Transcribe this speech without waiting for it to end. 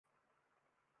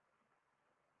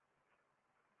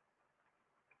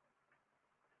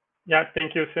Yeah,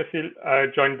 thank you, Cecil. I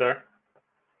joined there.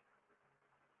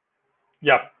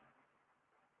 Yeah,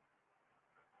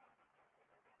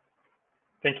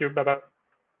 thank you. Bye bye.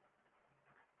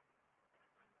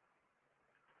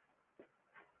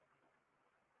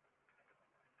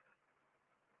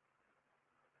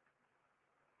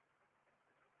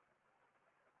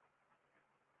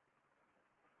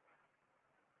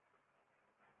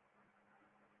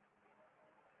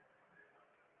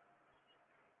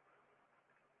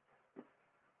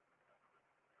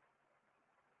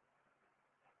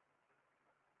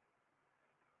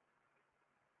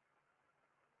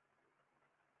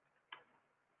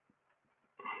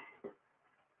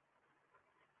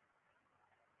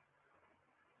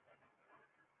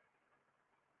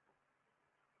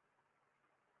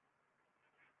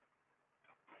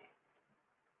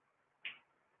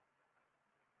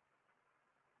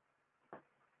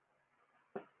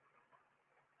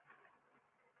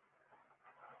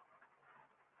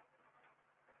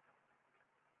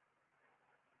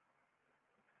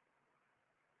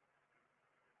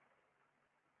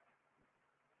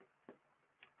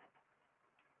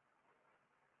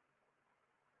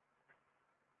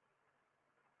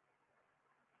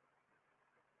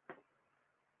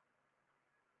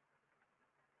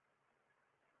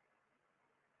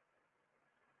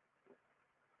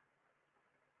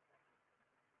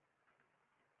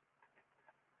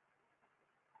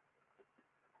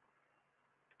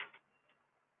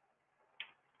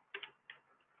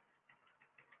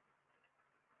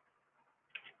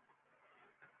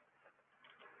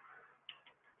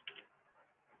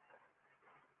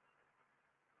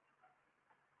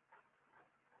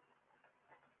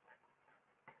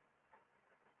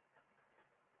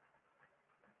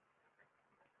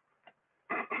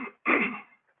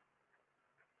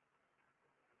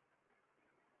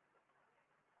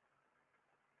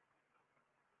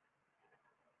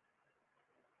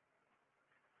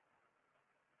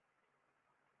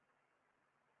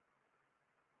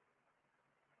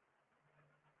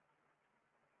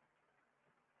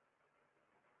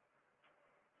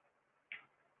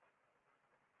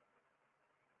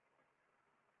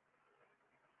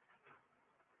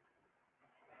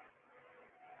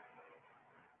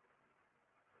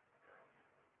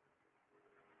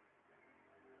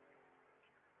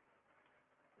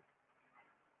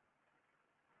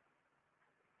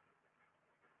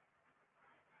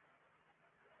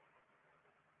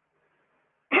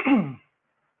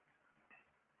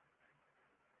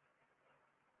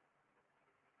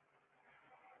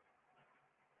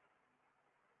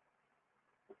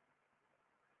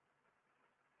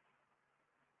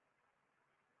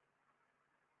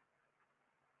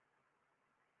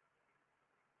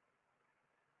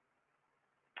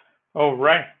 All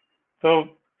right. So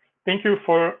thank you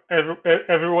for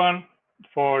everyone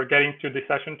for getting to this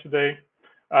session today.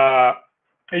 Uh,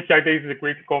 API Days is a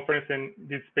great conference in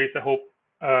this space. I hope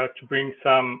to bring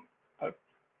some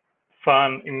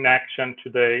fun in action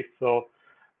today. So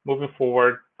moving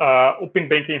forward, open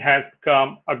banking has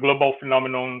become a global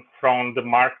phenomenon from the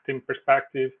marketing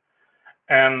perspective.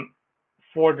 And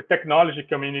for the technology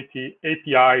community,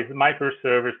 APIs,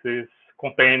 microservices,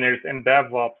 containers, and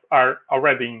DevOps are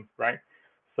already in, right?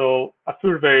 So a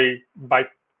survey by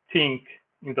Think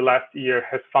in the last year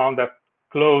has found that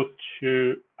close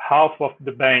to half of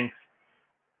the banks,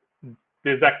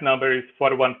 the exact number is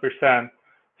 41%,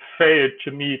 failed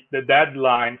to meet the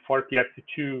deadline for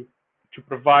PSD2 to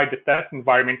provide the test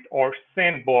environment or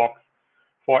sandbox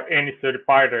for any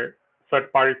third-party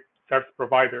service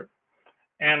provider.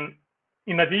 And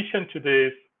in addition to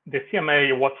this, the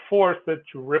CMA was forced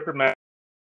to reprimand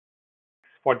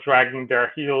for dragging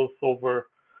their heels over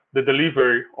the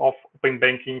delivery of open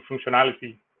banking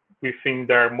functionality within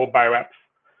their mobile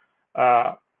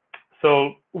apps.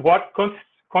 So what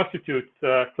constitutes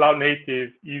cloud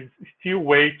native is still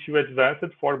way too advanced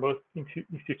for most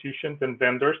institutions and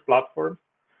vendors, platforms.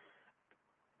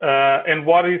 And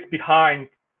what is behind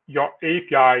your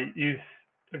API is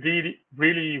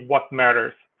really what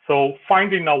matters. So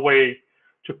finding a way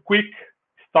to quick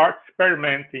start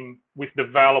experimenting with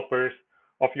developers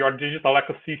of your digital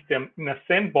ecosystem in a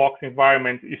sandbox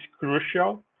environment is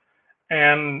crucial.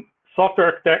 And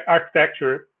software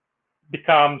architecture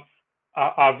becomes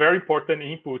a very important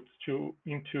input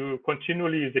into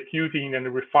continually executing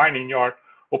and refining your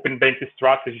open banking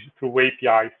strategy through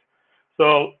APIs.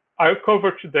 So I'll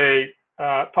cover today,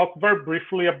 talk very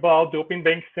briefly about the Open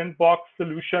Bank Sandbox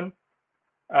solution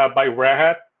by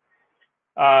Red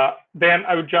Hat. Then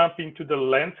I will jump into the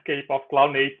landscape of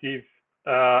cloud native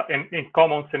and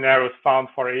common scenarios found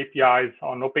for APIs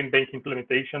on open bank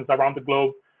implementations around the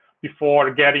globe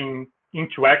before getting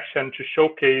into action to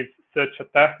showcase such a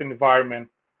test environment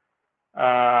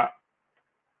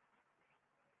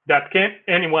that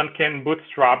anyone can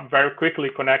bootstrap very quickly,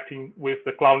 connecting with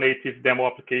the cloud native demo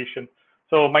application.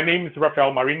 So my name is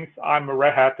Rafael Marins. I'm a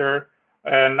Red Hatter,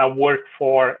 and I work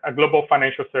for a global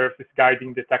financial service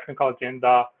guiding the technical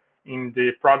agenda in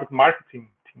the product marketing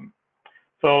team.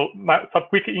 So some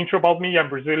quick intro about me. I'm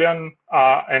Brazilian,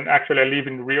 and actually I live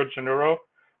in Rio de Janeiro.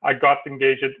 I got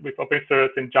engaged with open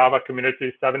source and Java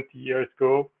community 17 years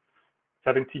ago,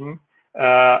 and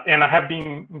I have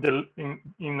been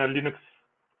in a Linux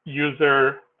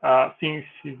user since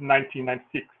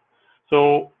 1996.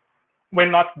 So when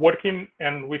not working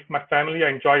and with my family, I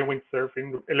enjoy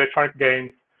windsurfing, electronic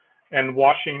games, and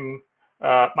watching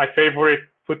my favorite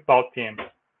football team.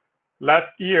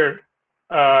 Last year,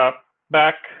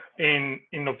 back in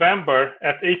November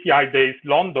at Apidays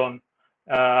London,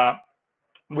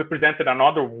 we presented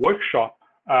another workshop,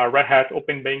 Red Hat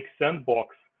Open Bank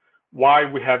Sandbox, why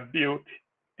we have built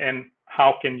and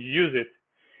how can you use it.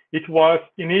 It was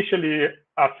initially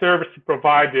a service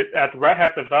provided at Red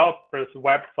Hat developers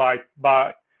website,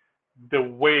 by the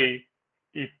way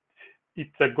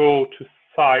it's a go-to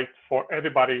site for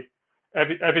everybody,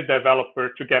 every developer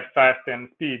to get fast and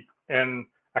speed, and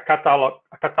a catalog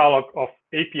of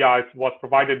APIs was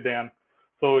provided then.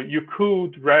 So you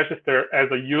could register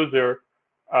as a user,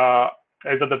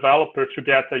 as a developer, to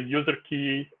get a user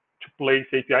key to place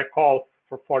API calls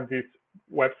for this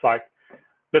website.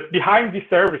 But behind this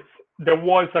service, there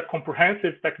was a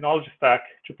comprehensive technology stack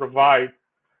to provide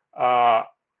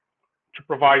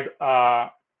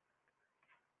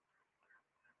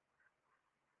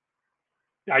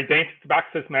identity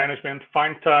access management,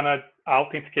 fine-tuned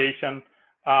authentication,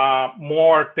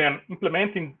 more than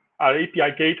implementing an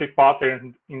API gateway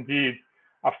pattern, indeed,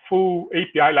 a full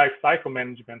API lifecycle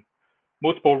management,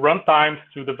 multiple runtimes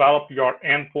to develop your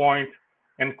endpoint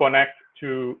and connect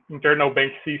to internal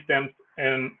bank systems,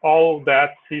 and all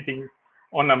that sitting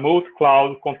on a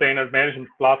multi-cloud container management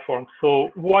platform.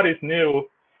 So what is new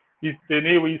is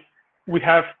we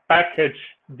have packaged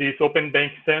this Open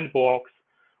Bank Sandbox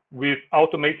with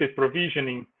automated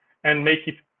provisioning and make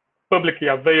it publicly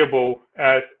available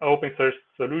as an open source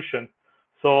solution.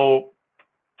 So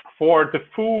for the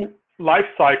full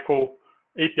lifecycle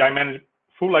API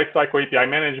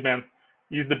management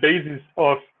is the basis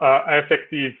of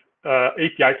effective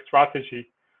API strategy.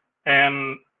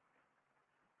 And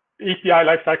API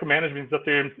lifecycle management is a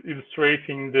term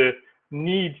illustrating the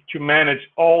need to manage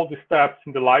all the steps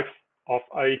in the life of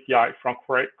API, from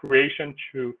creation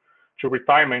to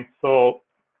retirement. So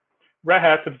Red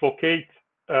Hat advocates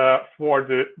for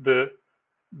the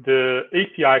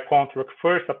API contract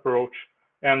first approach,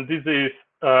 and this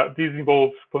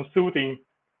involves consulting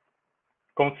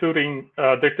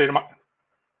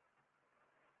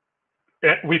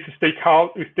with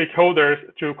stakeholders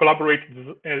to collaborate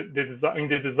in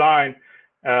the design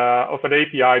of an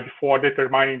API before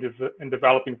determining and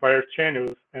developing various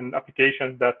channels and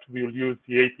applications that will use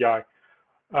the API.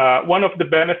 One of the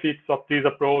benefits of this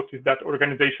approach is that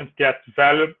organizations get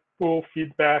valuable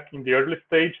feedback in the early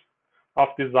stage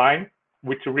of design,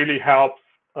 which really helps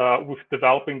with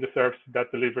developing the service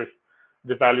that delivers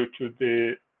the value to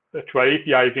an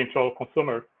API eventual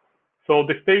consumer. So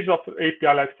the stage of API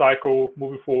lifecycle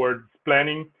moving forward is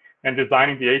planning and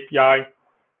designing the API,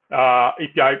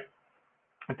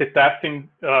 testing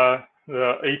the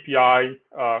API,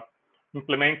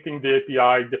 implementing the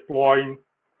API, deploying,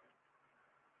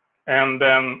 and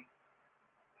then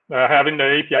having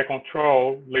the API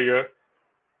control layer,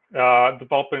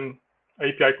 developing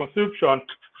API consumption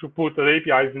to put the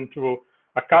APIs into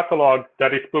a catalog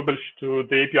that is published to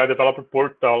the API developer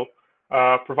portal,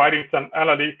 providing some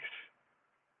analytics.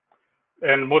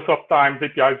 And most of the time,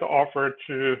 APIs are offered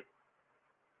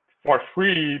for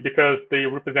free because they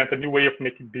represent a new way of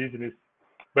making business.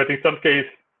 But in some cases,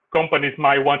 companies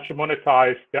might want to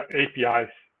monetize their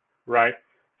APIs, right?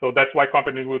 So that's why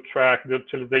companies will track the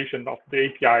utilization of the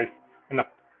APIs and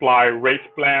apply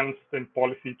rate plans and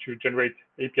policy to generate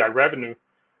API revenue,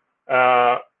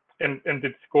 and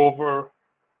discover,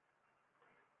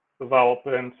 develop,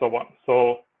 and so on.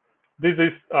 So this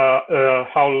is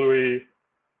how we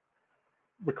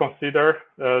consider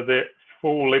the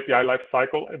full API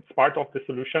lifecycle as part of the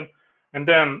solution. And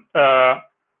then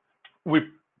we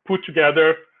put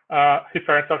together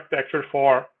reference architecture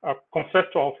for a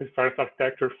conceptual reference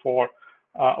architecture for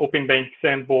Open Bank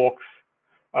Sandbox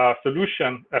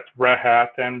solution at Red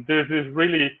Hat. And this is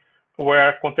really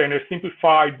where containers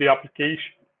simplify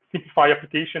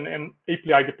application and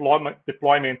API deployment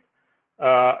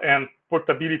and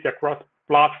portability across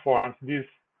platforms. This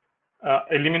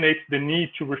eliminates the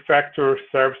need to refactor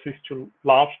services to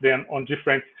launch them on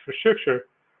different infrastructure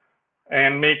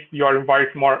and make your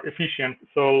environment more efficient.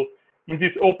 So in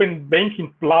this open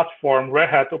banking platform, Red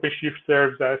Hat OpenShift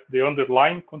serves as the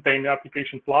underlying container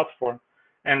application platform,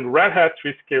 and Red Hat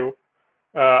Triscale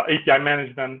API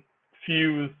management,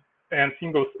 Fuse, and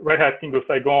Red Hat Single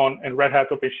Sign-On and Red Hat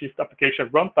OpenShift application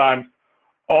runtimes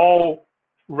all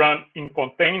run in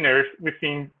containers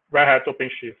within Red Hat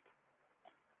OpenShift.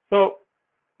 So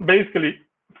basically,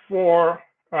 for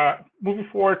moving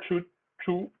forward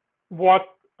to what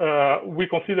we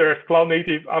consider as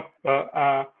cloud-native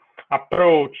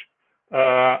approach,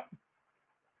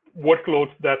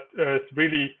 workloads that is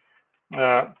really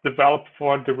developed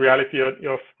for the reality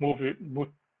of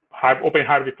open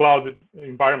hybrid cloud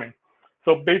environment.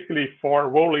 So basically, for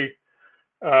roughly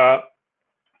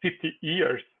 50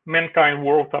 years, mankind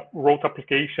wrote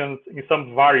applications in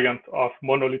some variant of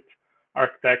monolith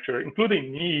architecture,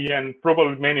 including me and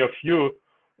probably many of you,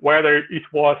 whether it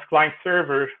was client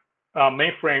server,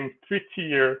 mainframe,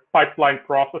 three-tier pipeline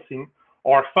processing,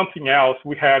 or something else.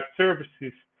 We had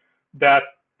services that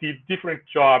did different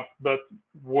jobs, but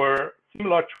were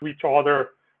similar to each other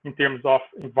in terms of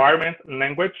environment and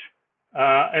language,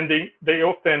 and they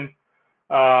often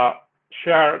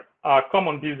share a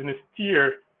common business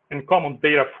tier and common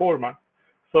data format.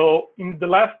 So in the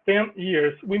last 10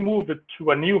 years, we moved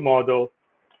to a new model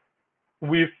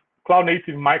with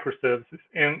cloud-native microservices.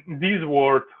 And in this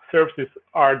world, services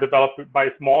are developed by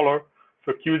a smaller,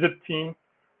 focused team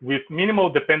with minimal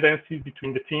dependency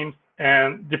between the teams,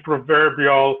 and the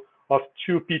proverbial of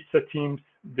two pizza teams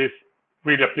is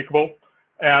really applicable.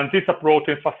 And this approach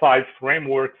emphasizes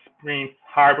frameworks, sprints,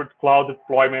 hybrid cloud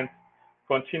deployment,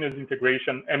 continuous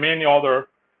integration, and many other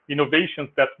innovations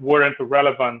that weren't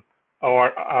relevant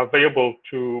or available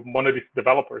to monolith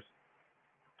developers.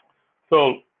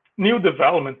 So new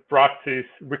development practice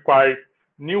requires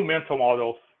new mental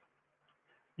models.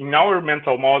 In our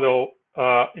mental model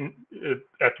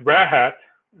at Red Hat,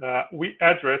 we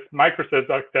address microservice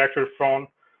architecture from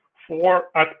 4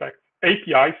 aspects.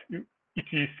 APIs, it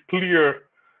is clear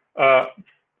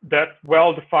that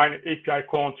well-defined API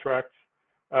contracts,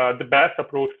 the best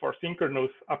approach for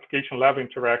synchronous application level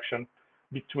interaction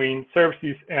between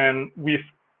services and with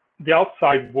the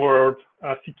outside world,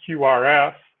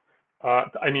 CQRS,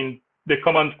 I mean, the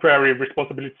command query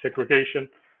responsibility segregation,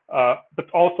 but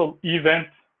also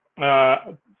events,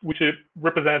 which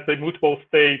represents a multiple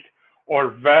state or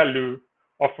value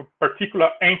of a particular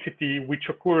entity which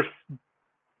occurs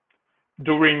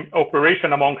during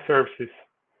operation among services.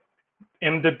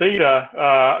 And the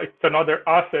data, it's another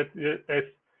asset. As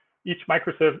each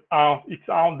microservice its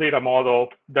own data model,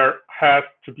 there has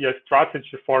to be a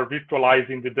strategy for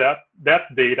virtualizing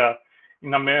that data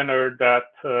in a manner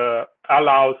that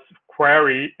allows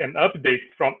query and updates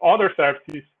from other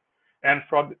services and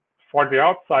for the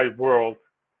outside world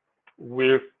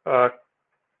with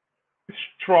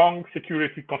strong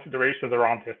security considerations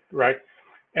around it, right?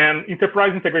 And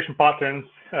enterprise integration patterns,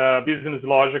 business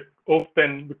logic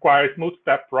often requires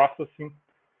multi-step processing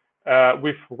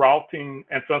with routing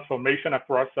and transformation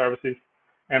across services.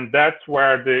 And that's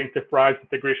where the enterprise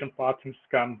integration patterns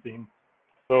comes in.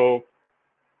 So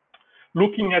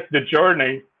looking at the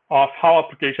journey of how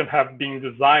applications have been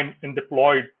designed and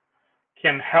deployed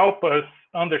can help us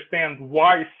understand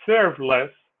why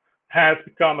serverless has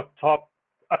become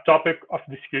a topic of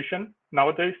discussion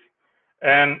nowadays.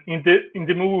 And in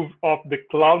the move of the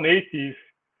cloud native,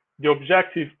 the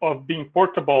objective of being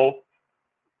portable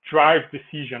drives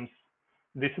decisions.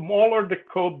 The smaller the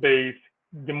code base,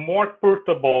 the more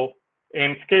portable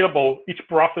and scalable each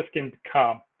process can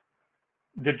become.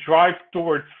 The drive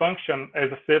towards function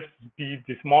as a service be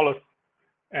the smallest,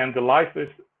 and the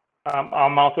lightest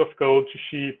amount of code to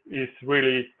ship is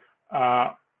really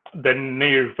the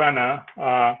nirvana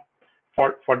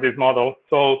for this model.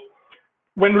 So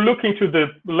when we look into the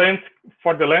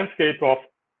landscape of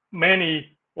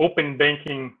many open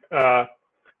banking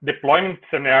deployment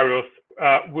scenarios,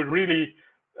 we really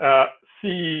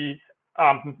see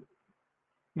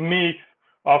mix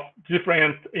of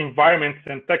different environments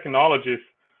and technologies.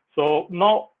 So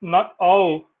not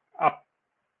all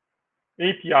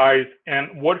APIs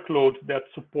and workloads that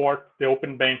support the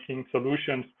open banking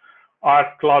solutions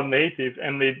are cloud native,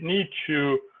 and they need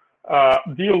to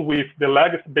deal with the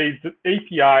legacy-based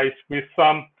APIs with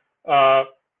some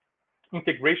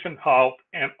integration help,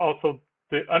 and also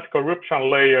the anti-corruption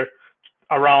layer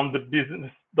around the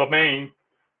business domain,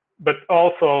 but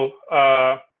also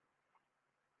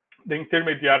the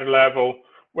intermediate level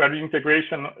where the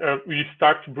integration, we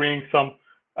start to bring some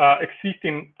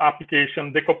existing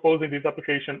application, decomposing this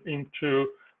application into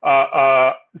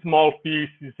small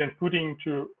pieces and putting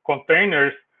into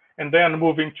containers, and then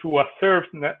moving to a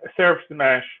service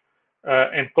mesh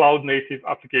and cloud native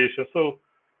application. So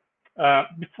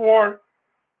before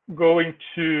going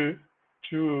to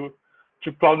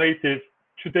cloud native,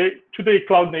 today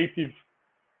cloud native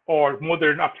or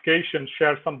modern applications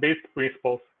share some basic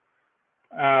principles.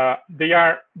 They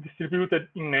are distributed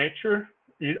in nature,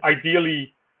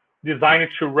 ideally designed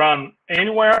to run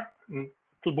anywhere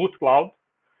to boot cloud,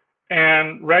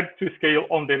 and ready to scale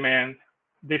on demand.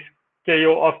 The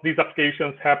scale of these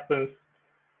applications happens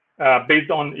based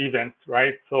on events,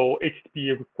 right? So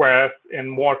HTTP requests and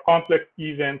more complex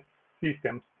event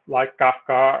systems like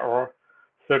Kafka or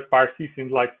third-party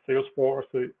systems like Salesforce,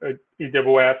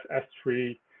 AWS,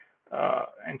 S3,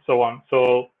 and so on.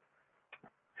 So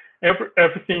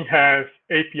everything has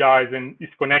APIs and is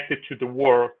connected to the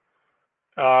world.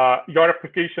 Your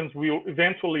applications will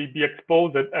eventually be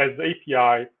exposed as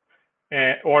API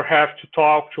or have to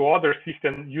talk to other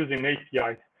systems using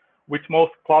APIs. With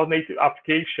most cloud-native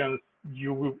applications,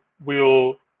 you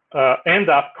will end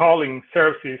up calling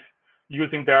services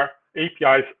using their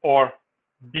APIs or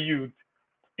build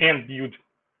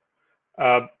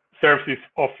services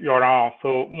of your own.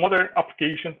 So modern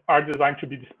applications are designed to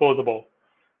be disposable.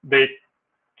 They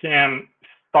can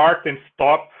start and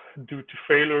stop due to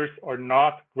failures or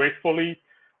not gracefully,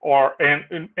 or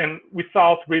and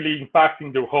without really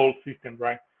impacting the whole system,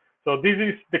 right? So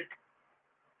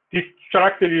this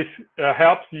characteristic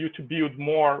helps you to build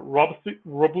more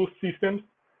robust systems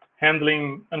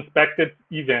handling unexpected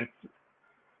events.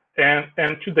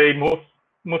 And today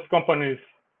most companies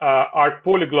are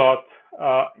polyglot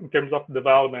in terms of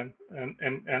development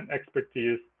and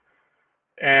expertise.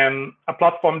 And a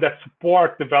platform that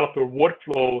supports developer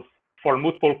workflows for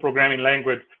multiple programming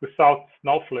languages without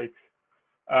snowflakes.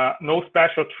 No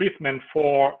special treatment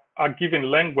for a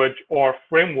given language or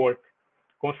framework.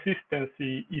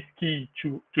 Consistency is key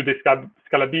to the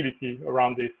scalability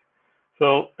around this.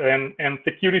 So, and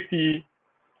security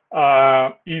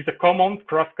is a common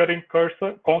cross-cutting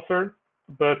concern,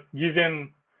 but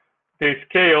given the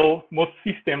scale most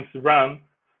systems run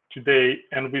today,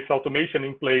 and with automation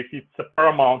in place, it's a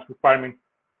paramount requirement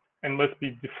and must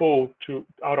be default to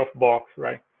out of box,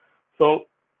 right? So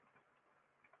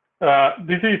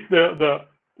this is the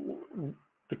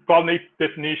cloud native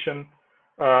definition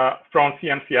from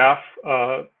CNCF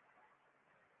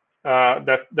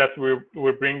that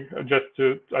we bring, just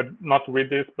to not read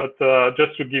this, but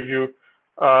just to give you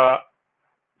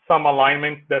some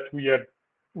alignment that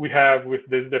we have with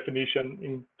this definition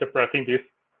in interpreting this.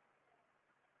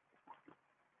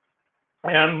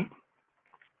 And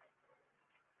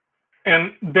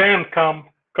then comes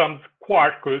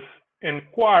Quarkus, and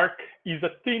quark is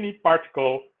a teeny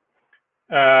particle,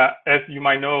 as you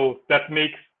might know, that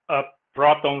makes up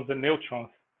protons and neutrons.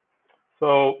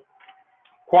 So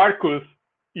Quarkus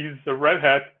is a Red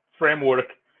Hat framework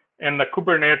and a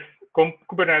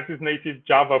Kubernetes native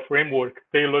Java framework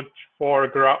tailored for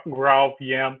Graal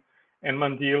VM and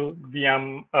Mandil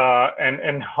VM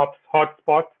and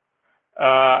Hotspot,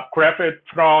 crafted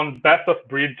from best of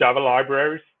breed Java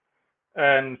libraries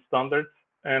and standards.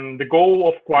 And the goal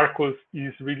of Quarkus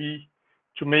is really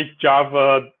to make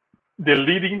Java the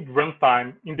leading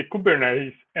runtime in the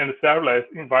Kubernetes and serverless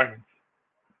environments,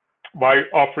 by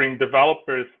offering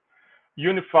developers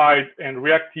unified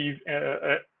reactive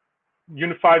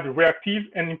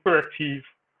and imperative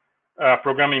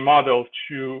programming models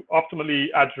to optimally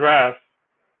address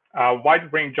a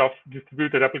wide range of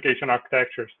distributed application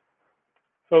architectures.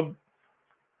 So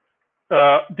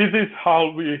this is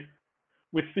how we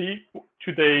see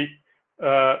today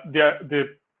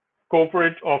the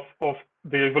coverage of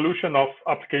the evolution of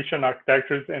application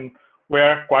architectures and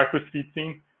where Quarkus fits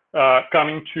in,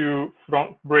 coming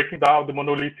from breaking down the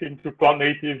monolith into cloud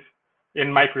native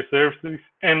and microservices,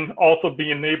 and also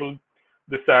being enabled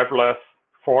the serverless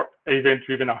for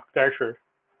event-driven architecture.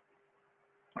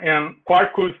 And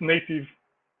Quarkus native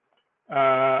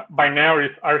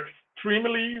binaries are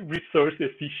extremely resource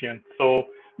efficient, so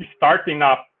starting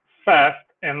up fast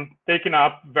and taking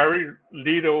up very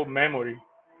little memory.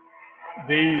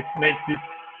 This makes it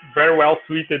very well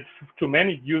suited to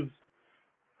many use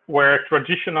where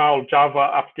traditional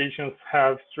Java applications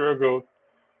have struggled,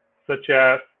 such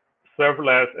as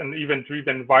serverless and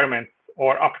event-driven environments,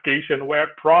 or applications where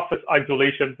process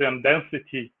isolation and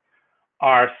density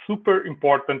are super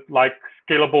important, like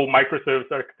scalable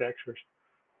microservice architectures.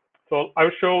 So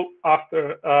I'll show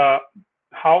after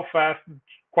how fast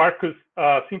Quarkus,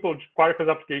 simple Quarkus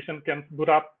application can boot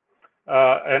up,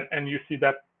 and you see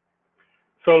that.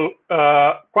 So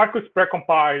Quarkus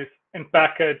precompiles and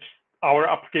package our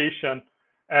application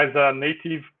as a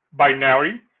native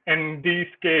binary. And in this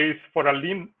case, for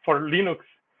Linux,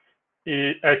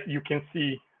 as you can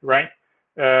see, right,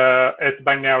 as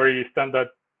binary standard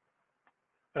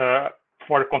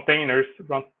for containers,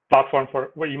 run platform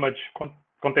for image,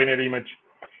 container image.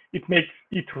 It makes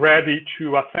it ready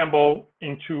to assemble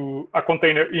into a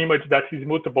container image that is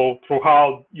mutable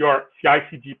throughout your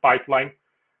CI/CD pipeline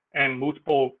and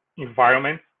multiple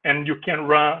environments. And you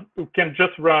can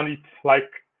just run it like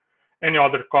any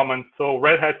other command. So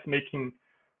Red Hat's making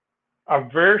a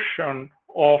version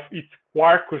of its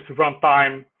Quarkus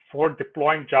runtime for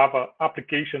deploying Java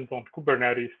applications on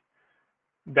Kubernetes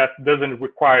that doesn't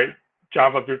require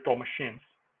Java virtual machines.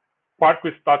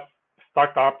 Quarkus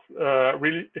startups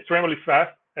really extremely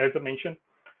fast, as I mentioned,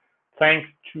 thanks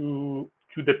to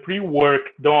the pre-work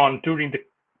done during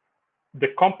the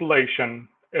compilation,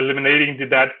 eliminating the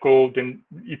dead code, and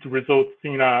it results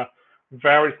in a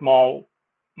very small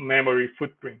memory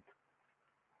footprint.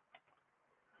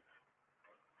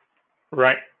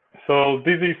 Right. So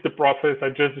this is the process I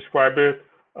just described,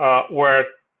 where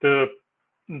the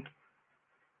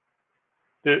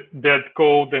dead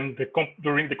code and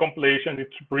during the compilation, it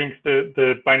brings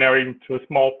the binary into a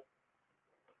small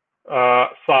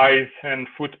size and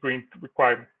footprint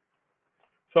requirement.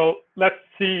 So let's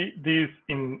see this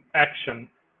in action.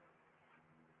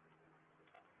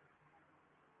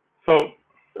 So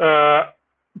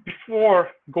before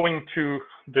going to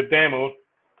the demo,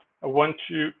 I want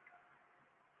to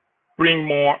bring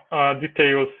more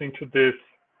details into this.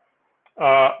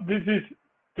 This is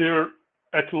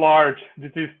at large.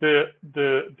 This is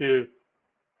the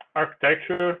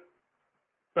architecture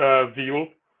view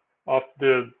of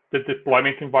the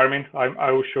deployment environment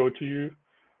I will show to you.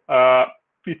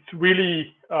 It's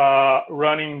really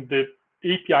running the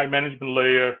API management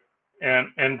layer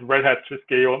and Red Hat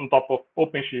Scale on top of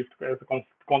OpenShift as a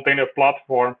container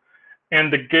platform,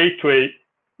 and the gateway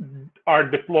are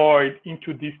deployed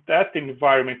into this testing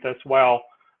environment as well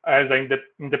as an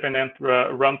independent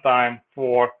runtime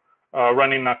for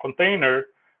running a container.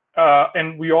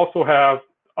 And we also have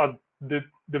the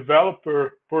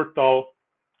developer portal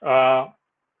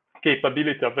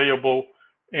capability available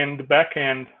in the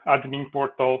backend admin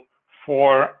portal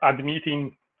for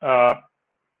admitting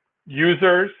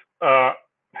users,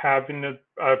 having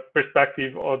a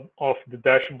perspective of the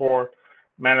dashboard,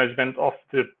 management of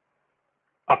the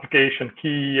application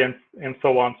key, and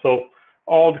so on. So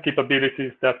all the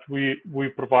capabilities that we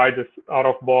provide is out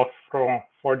of box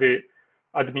for the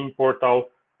admin portal.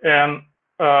 And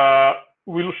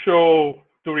we'll show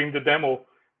during the demo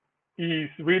is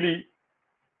really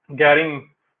getting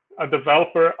a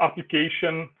developer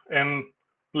application and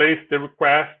place the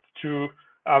request to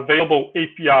available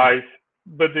APIs.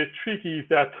 But the trick is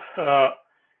that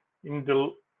in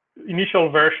the initial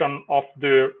version of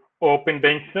the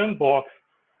OpenBank sandbox,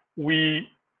 we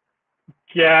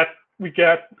get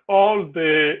all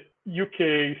the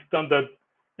UK standard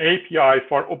API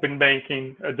for open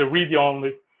banking, the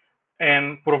read-only,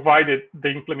 and provided the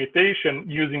implementation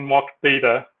using mock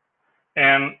data.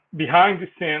 And behind the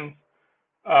scenes,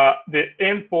 the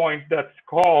endpoint that's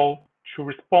called to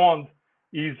respond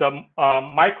is a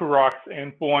micro-rocks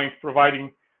endpoint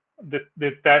providing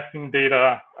the testing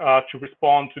data to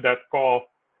respond to that call.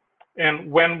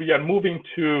 And when we are moving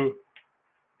to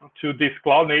this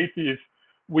cloud native,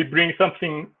 we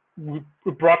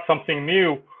brought something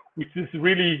new, which is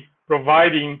really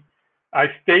providing a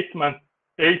statement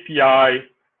API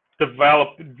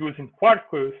developed using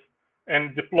Quarkus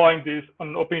and deploying that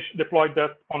on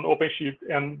OpenShift.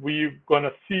 And we're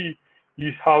gonna see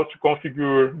is how to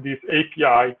configure this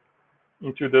API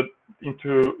into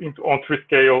on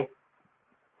Scale.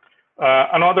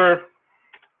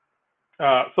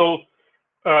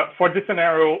 For this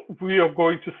scenario, we are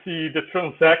going to see the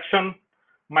transaction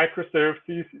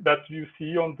microservices that you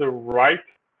see on the right.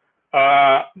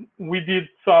 We did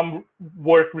some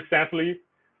work recently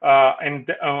and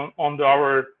on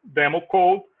our demo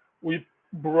code. We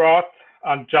brought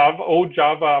a old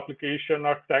Java application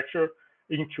architecture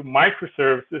into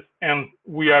microservices, and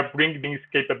we are bringing these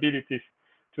capabilities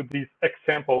to this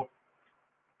example.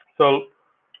 So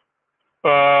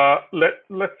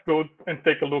let's go and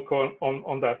take a look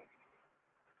on that.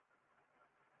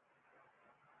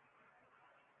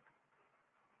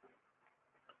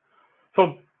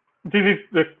 So this is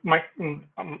the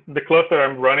cluster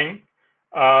I'm running.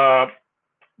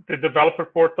 The developer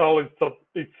portal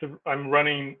I'm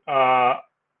running our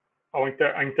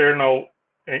internal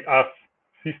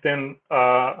system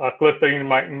cluster in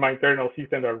my internal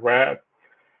system at Red.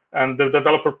 And the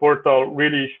developer portal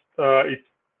really is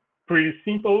pretty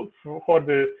simple for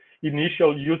the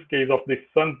initial use case of this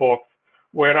sandbox,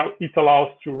 where it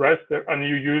allows to register a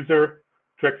new user,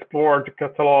 to explore the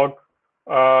catalog,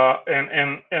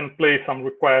 and play some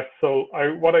requests. So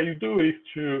what I do is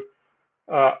to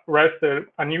register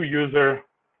a new user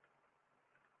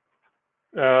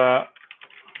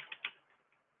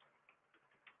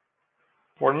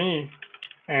for me,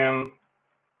 and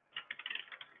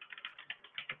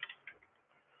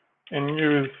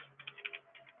use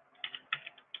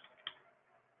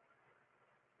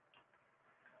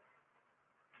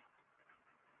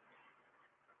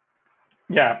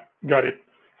got it.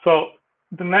 So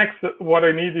the next, what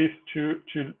I need is to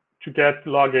get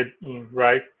logged in,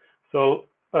 right? So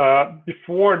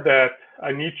before that,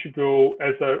 I need to go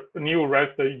as a new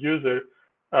registered user.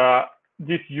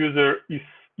 This user is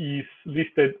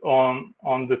listed on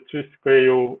the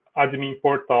TrueScale admin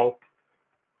portal,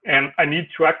 and I need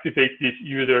to activate this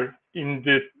user in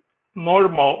the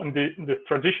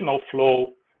traditional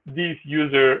flow. This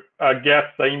user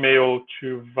gets an email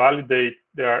to validate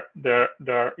their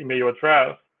email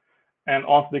address, and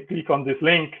once they click on this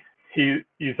link, this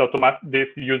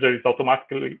user is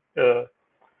automatically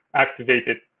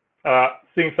activated.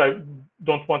 Since I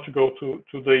don't want to go to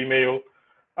the email,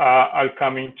 I'll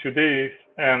come into this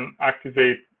and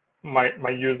activate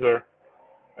my user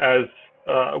as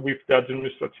with the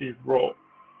administrative role.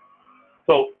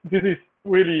 So this is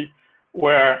really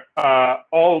where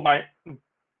all my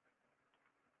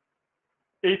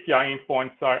API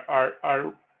endpoints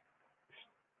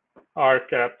are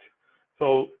kept.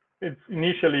 So it's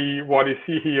initially what you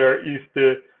see here is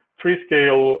the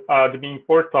TrueScale admin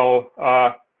portal,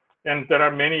 and there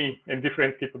are many and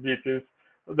different capabilities.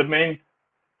 The main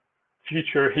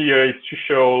feature here is to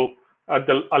show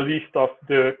a list of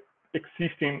the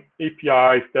existing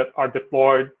APIs that are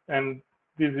deployed, and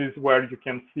this is where you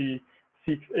can see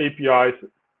 6 APIs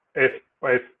as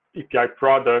API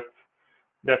products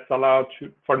that's allowed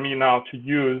for me now to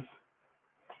use.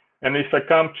 And if I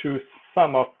come to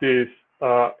some of these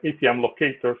APM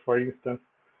locator, for instance,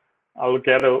 I'll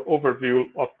get an overview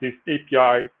of this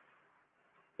API,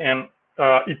 and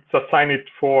it's assigned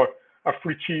for a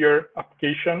free tier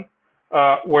application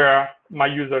where my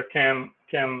user can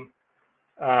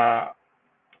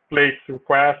place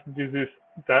requests.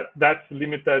 That's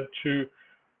limited to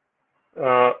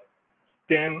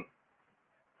 10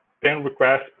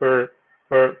 requests per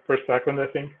second, I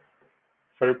think,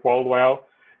 if I recall well.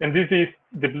 And this is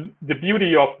the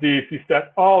beauty of this is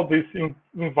that all this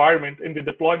environment and the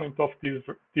deployment of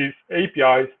these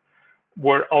APIs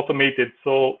were automated.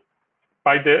 So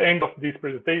by the end of this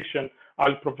presentation,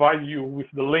 I'll provide you with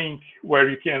the link where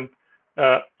you can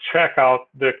check out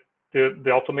the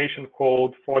automation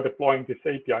code for deploying this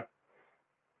API.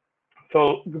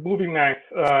 So moving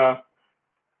next,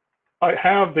 I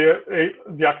have the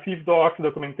active docs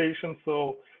documentation,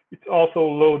 so it's also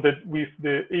loaded with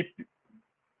the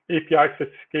API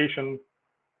specification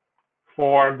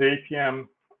for the APM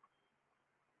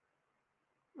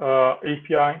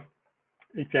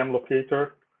APM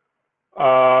locator.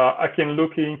 I can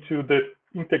look into the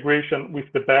integration with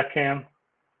the backend.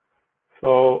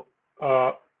 So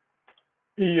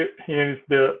here is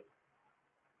the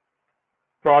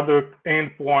product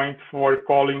endpoint for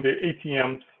calling the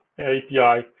ATM's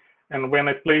API. And when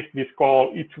I place this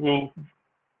call, it will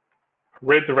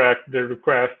redirect the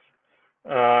request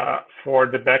for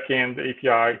the backend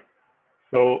API.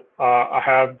 So I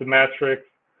have the metrics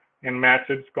and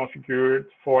methods configured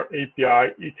for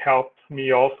API. It helps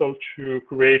me also to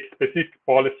create specific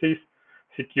policies,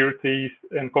 securities,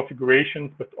 and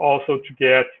configurations, but also to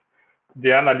get the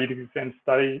analytics and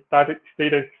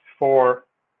status for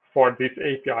this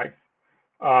API.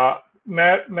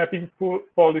 Mapping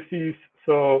policies.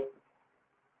 So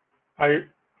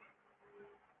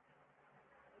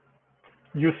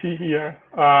you see here,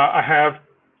 I have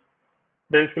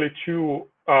basically 2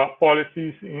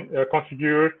 policies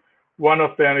configured. One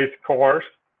of them is CORS,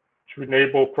 to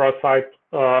enable cross-site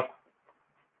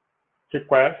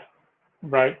requests,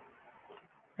 right?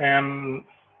 And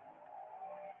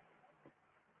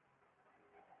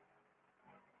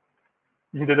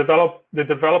in the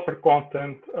developer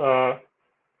content,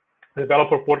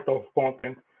 developer portal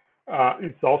content,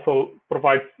 it also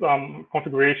provides some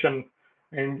configuration,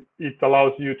 and it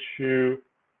allows you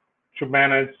to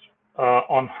manage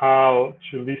on how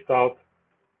to list out.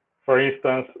 For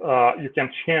instance, you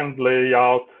can change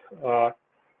layout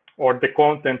or the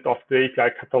content of the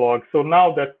API catalog. So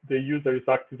now that the user is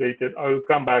activated, I will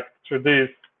come back to this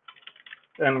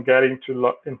and get into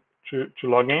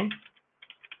log in.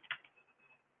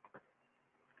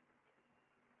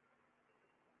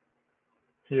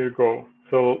 Here you go.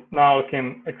 So now I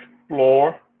can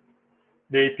explore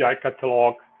the API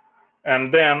catalog.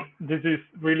 And then this is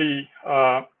really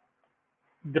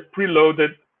the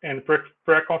preloaded and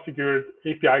pre-configured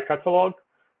API catalog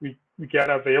we get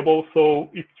available. So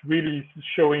it's really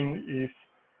showing is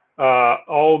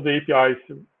all the APIs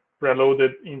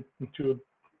preloaded into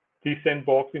this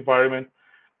sandbox environment.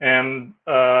 And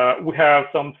we have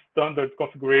some standard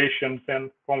configurations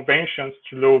and conventions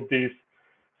to load this.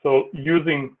 So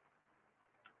using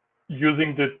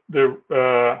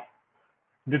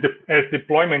as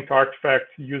deployment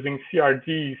artifacts, using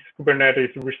CRDs,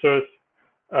 Kubernetes resource,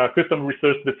 custom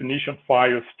resource definition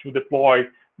files to deploy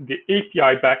the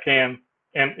API backend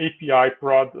and API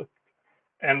product,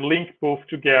 and link both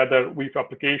together with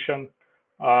application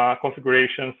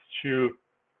configurations to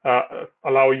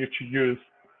allow you to use.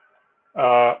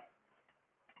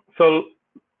 So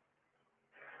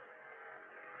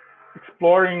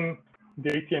exploring the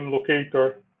ATM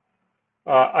locator,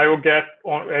 I will get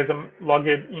on as I'm logged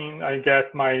in. I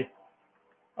get my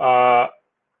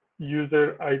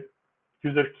user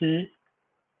key,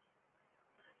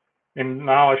 and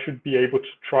now I should be able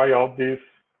to try out this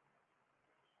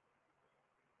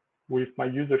with my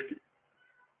user key.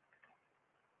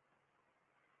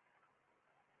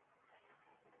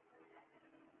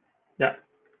 Yeah.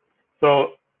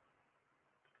 So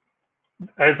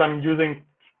as I'm using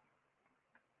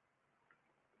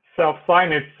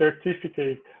self-signed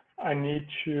certificate, I need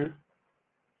to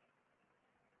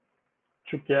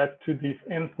get to this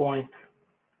endpoint.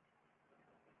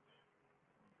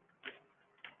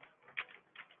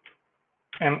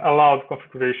 And allowed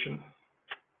configuration.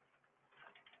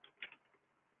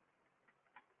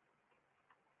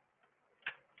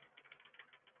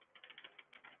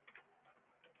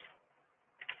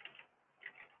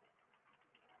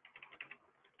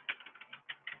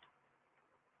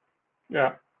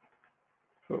 Yeah.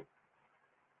 So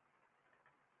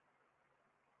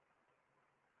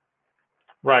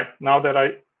right now that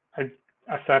I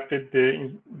accepted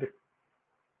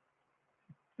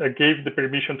I gave the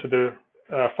permission to the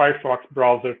Firefox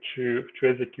browser to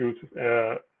execute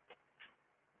to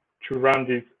run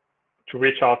this, to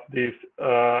reach out this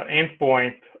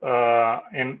endpoint,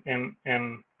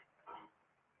 and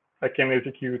I can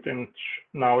execute, and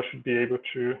now I should be able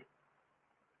to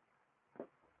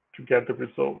get the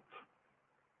result.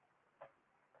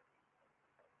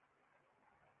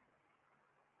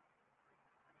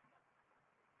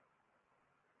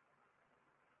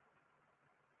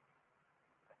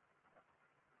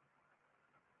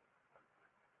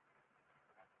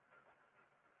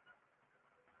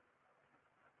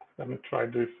 Let me try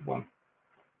this one.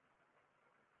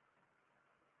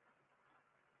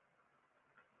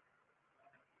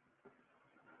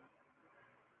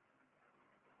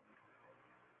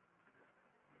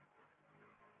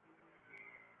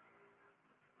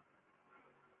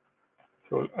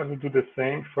 So I will do the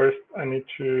same. First, I need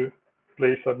to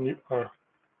place a new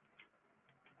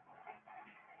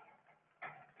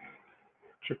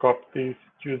to copy this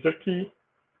user key,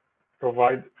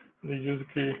 provide the user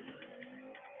key,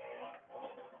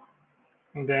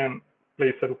 and then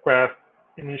place a request.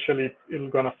 Initially,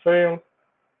 it's gonna fail.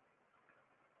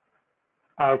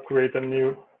 I'll create a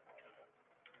new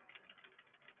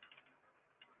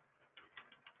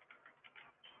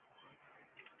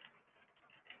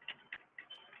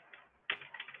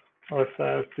or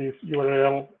access this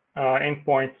URL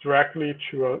endpoint directly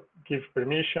to give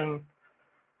permission.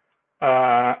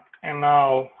 And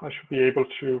now I should be able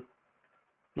to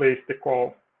place the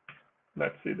call.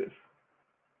 Let's see this.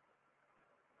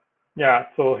 Yeah,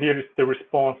 so here is the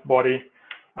response body.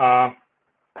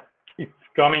 It's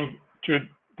coming to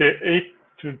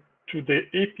the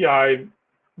API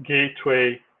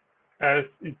gateway as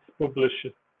it's published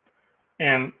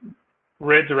and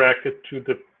redirected to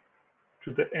the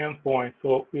endpoint.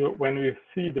 So when we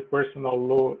see the personal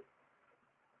load,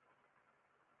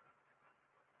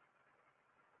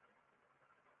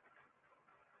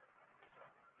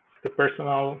 the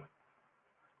personal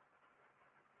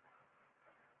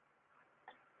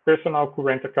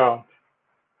current account.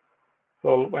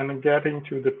 So when I get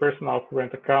into the personal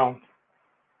current account,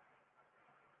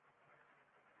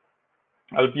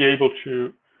 I'll be able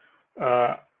to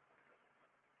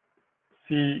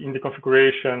see in the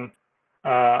configuration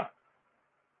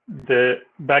the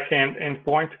backend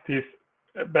endpoint. This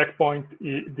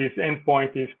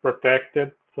endpoint is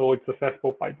protected, so it's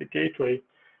accessible by the gateway.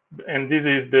 And this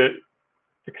is the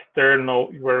external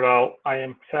URL I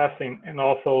am accessing, and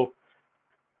also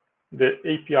the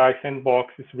API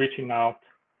sandbox is reaching out.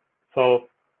 So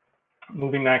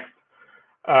moving next,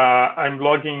 I'm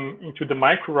logging into the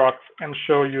microrocks and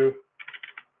show you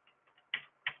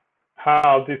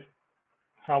how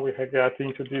we get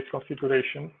into this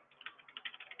configuration.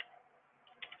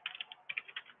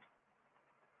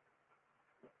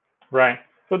 Right.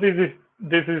 So this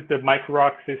is the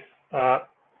microrocks,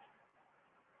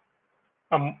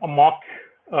 a mock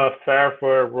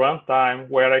server runtime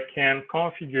where I can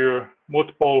configure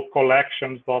multiple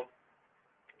collections of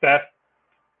test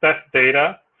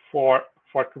data for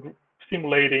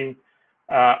simulating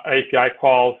API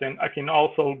calls, and I can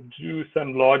also do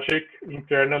some logic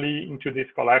internally into these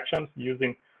collections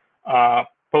using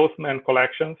Postman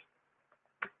collections,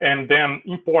 and then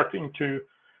import into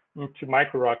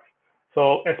microrocks.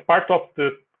 So as part of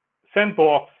the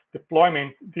sandbox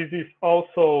deployment, this is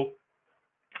also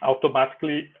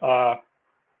automatically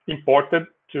imported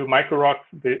to microrocks,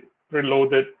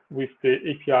 preloaded with the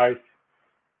APIs,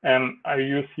 and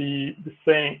you see the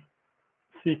same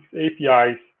 6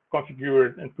 APIs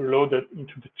configured and preloaded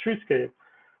into the tree scale.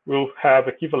 We'll have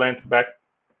equivalent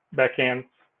backends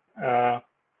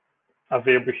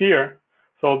available here.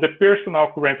 So the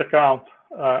personal current account,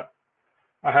 I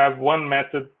have one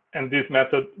method, and this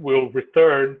method will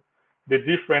return the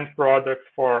different products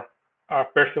for our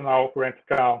personal current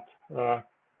account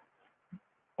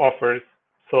offers.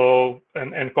 So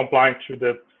and compliant to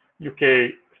the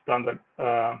UK standard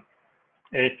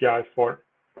API for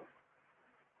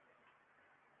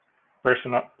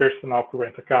personal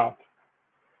current account.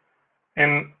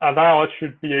 And now I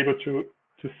should be able to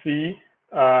see,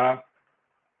 as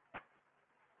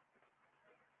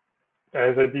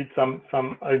I did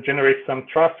I generate some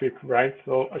traffic, right?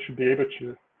 So I should be able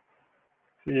to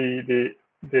see the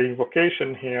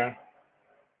invocation here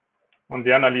on the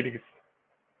analytics.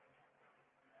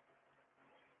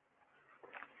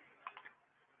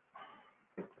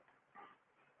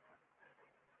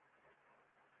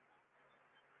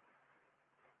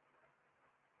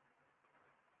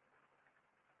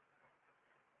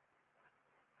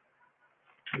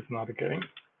 It's not getting.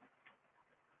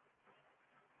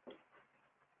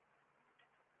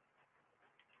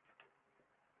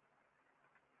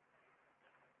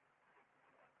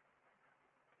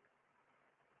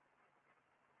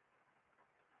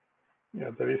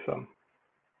 Yeah, there is some.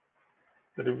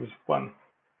 There was one.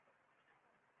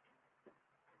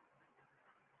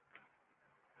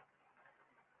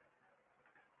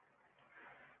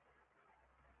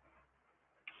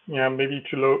 Yeah, maybe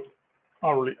too low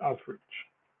hourly average.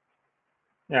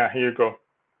 Yeah, here you go.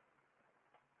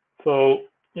 So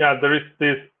yeah, there is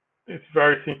this. It's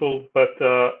very simple, but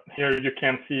here you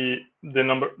can see the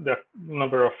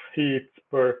number of hits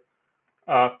per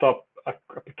top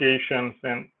applications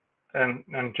and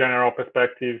general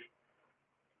perspective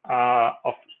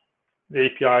of the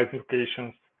API's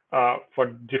implications for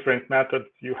different methods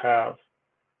you have.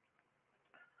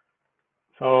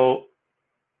 So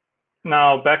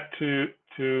now back to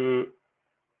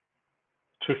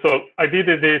so I did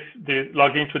this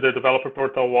log into the developer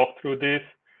portal, walk through this,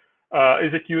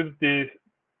 execute this,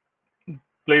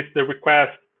 place the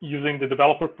request using the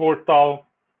developer portal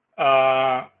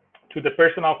to the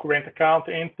personal current account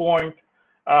endpoint.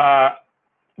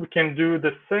 We can do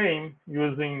the same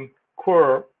using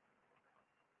curl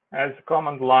as a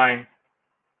command line.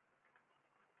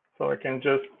 So I can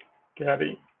just get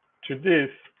into this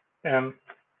and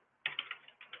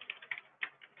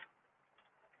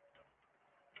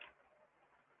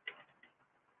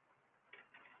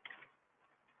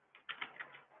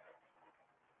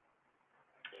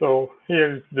so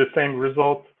here's the same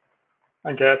result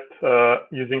I get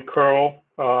using curl,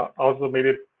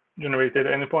 automated generated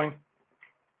endpoint.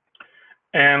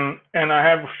 And I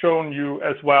have shown you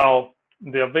as well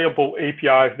the available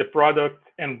APIs, the product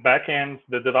and backends,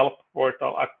 the developer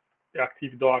portal, the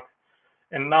active docs.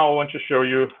 And now I want to show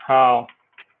you how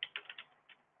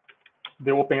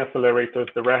the open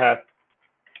accelerators, the Red Hat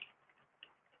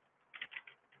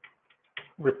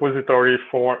repository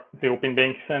for the Open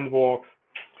Bank Sandbox,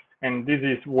 and this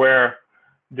is where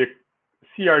the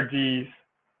CRDs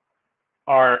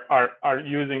are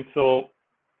using, so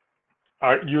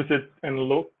are used and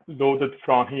loaded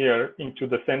from here into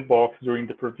the sandbox during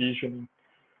the provisioning.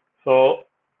 So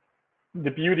the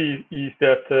beauty is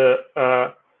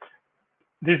that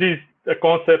this is a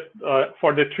concept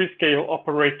for the tree scale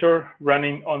operator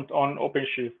running on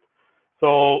OpenShift.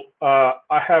 So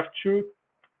I have two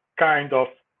kind of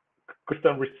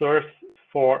custom resource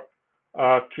for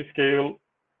tree scale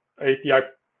API.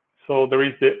 So there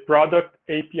is the product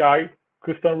API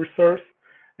custom resource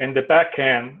and the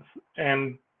backend,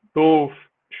 and both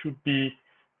should be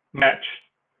matched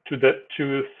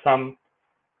to some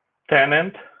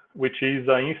tenant which is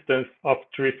an instance of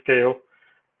TreeScale,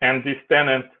 and this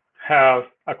tenant has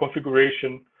a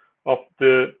configuration of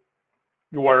the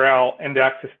URL and the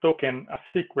access token, a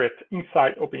secret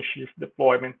inside OpenShift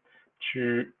deployment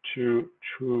to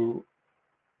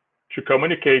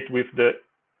communicate with the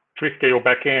TreeScale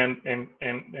backend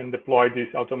and deploy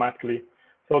this automatically.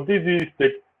 So this is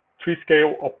the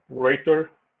TreeScale operator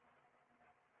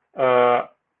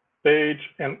page,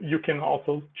 and you can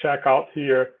also check out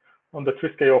here on the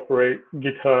TreeScale operate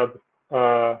GitHub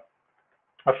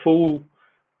a full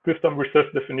custom resource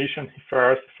definition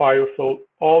first file. So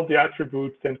all the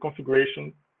attributes and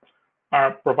configurations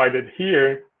are provided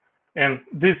here, and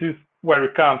this is where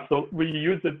it comes. So we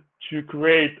use it to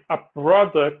create a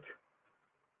product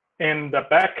in the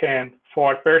backend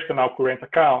for personal current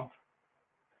accounts.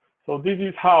 So this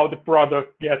is how the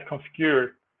product gets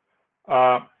configured.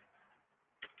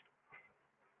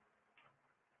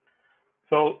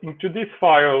 So into this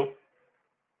file,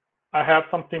 I have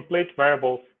some template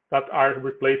variables that are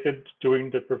replaced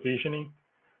during the provisioning,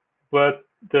 but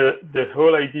the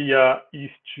whole idea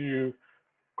is to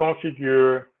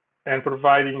configure and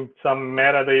providing some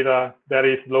metadata that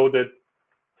is loaded.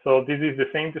 So this is the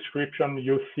same description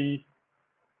you see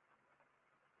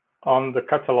on the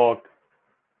catalog.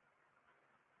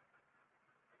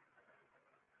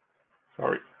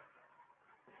 Sorry.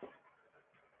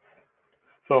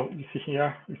 So you see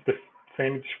here, it's the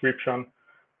same description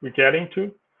we get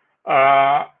into.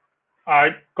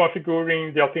 I'm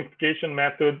configuring the authentication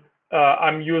method.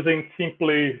 I'm using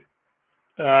simply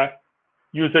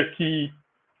user key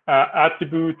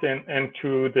attribute and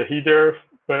to the header,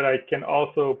 but I can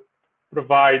also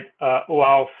provide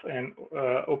OAuth and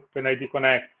OpenID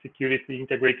Connect security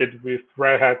integrated with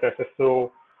Red Hat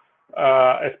SSO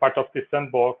as part of the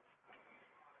sandbox.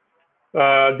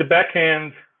 The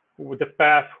backend with the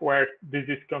path where this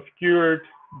is configured,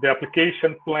 the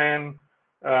application plan,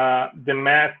 the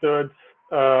methods,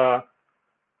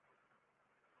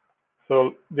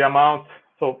 so the amount,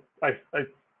 so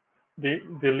the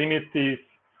limit is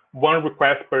 1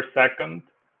 request per second.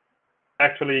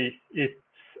 Actually, it's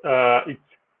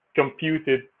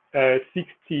computed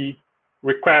 60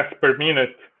 requests per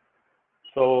minute.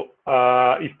 So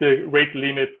it's the rate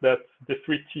limit that the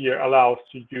free tier allows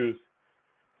to use.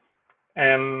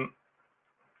 And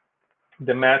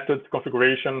the methods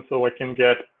configuration, so I can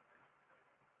get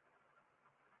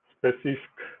specific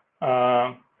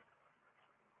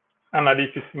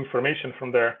analytics information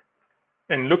from there.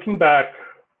 And looking back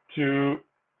to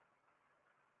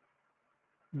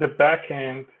the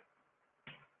backend,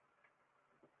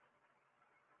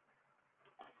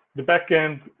 the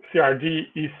backend CRD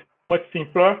is much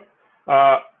simpler.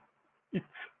 It's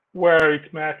where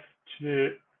it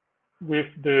matches with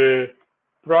the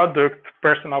product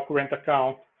personal current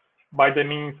account by the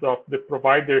means of the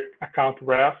provider account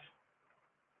ref,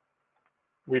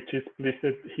 which is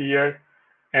listed here,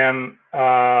 and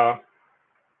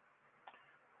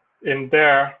in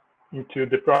there into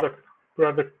the product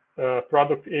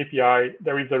API,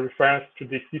 there is a reference to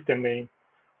the system name,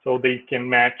 so they can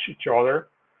match each other.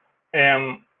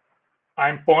 And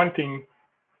I'm pointing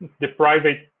the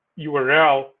private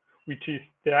URL, which is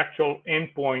the actual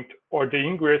endpoint or the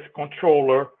ingress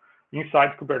controller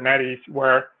inside Kubernetes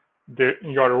where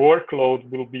your workload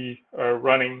will be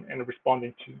running and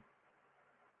responding to.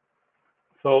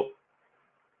 So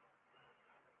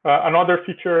another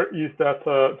feature is that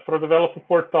for the developer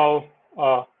portal,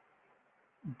 the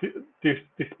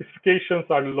specifications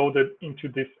are loaded into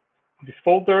this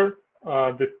folder,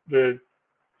 the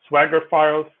Swagger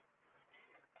files.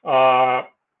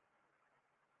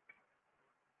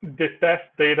 The test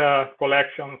data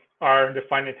collections are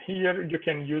defined here. You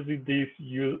can use this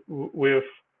with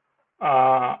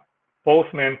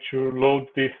Postman to load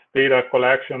these data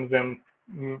collections and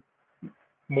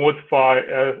modify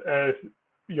as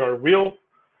your will.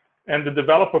 And the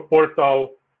developer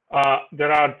portal,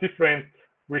 there are different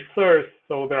resources.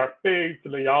 So there are page,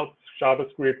 layouts,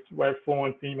 JavaScript, web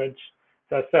font, image,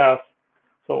 CSS.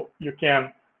 So you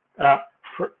can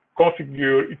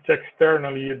configure it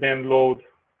externally, then load.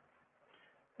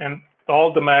 And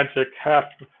all the magic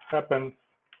happens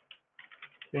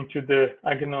into the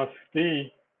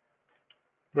agnostic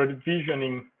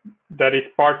provisioning that is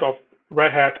part of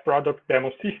Red Hat product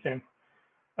demo system.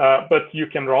 But you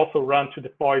can also run to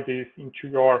deploy this into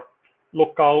your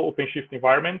local OpenShift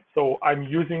environment. So I'm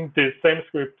using the same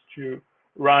script to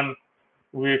run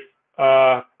with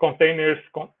containers,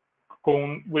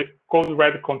 with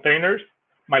code-ready containers,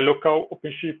 my local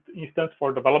OpenShift instance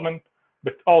for development,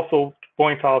 but also to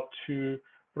point out to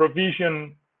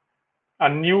provision a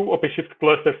new OpenShift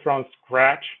cluster from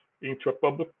scratch. into a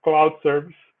public cloud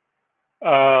service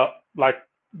like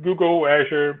Google,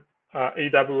 Azure,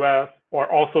 AWS,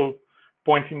 or also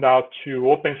pointing out to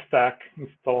OpenStack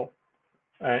install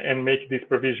and make this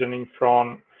provisioning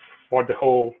for the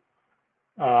whole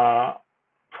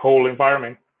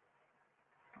environment.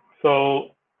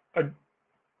 So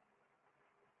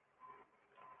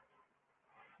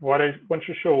what I want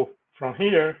to show from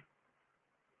here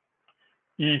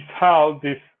is how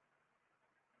this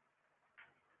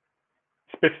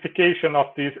specification of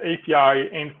these API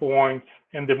endpoints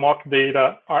and the mock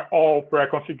data are all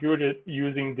pre-configured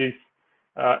using this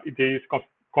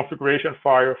configuration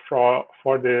file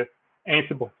for the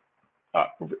Ansible,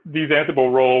 this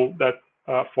Ansible role that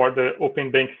for the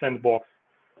Open Bank Sandbox.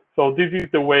 So this is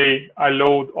the way I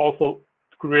load, also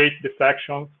create the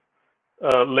sections,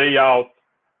 layout,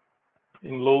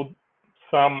 and load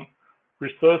some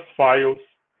resource files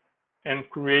and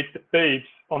create the page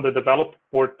on the developer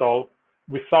portal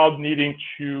without needing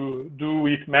to do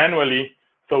it manually.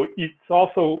 So it's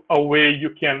also a way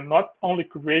you can not only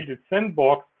create the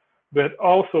sandbox, but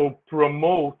also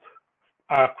promote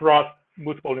across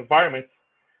multiple environments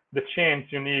the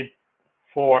change you need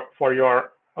for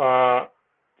your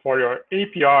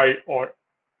API or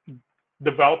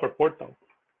developer portal.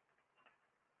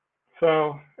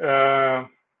 So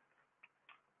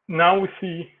now we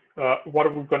see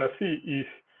what we're going to see is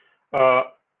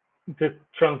the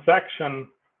transaction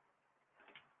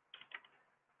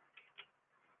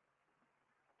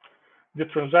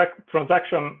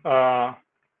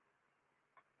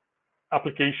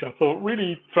application. So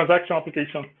really, transaction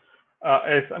application,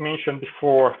 as I mentioned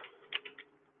before,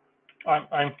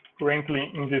 I'm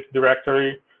currently in this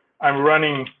directory. I'm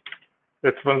running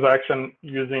the transaction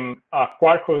using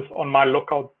Quarkus on my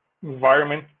local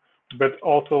environment, but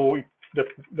also it's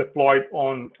deployed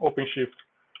on OpenShift.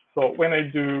 So when I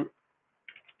do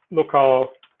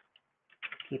local,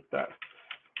 keep that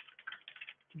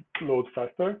load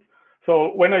faster.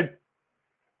 So when I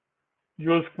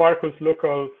use Quarkus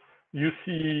local, you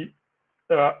see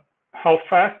how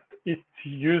fast it's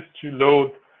used to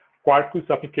load Quarkus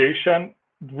application,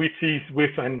 which is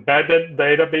with an embedded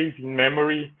database in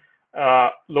memory,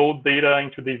 load data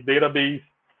into this database,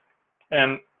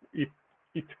 and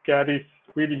it carries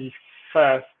really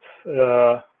fast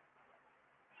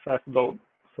load.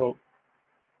 So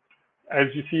as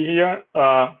you see here,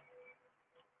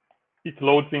 it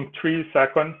loads in 3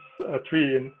 seconds,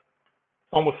 3 and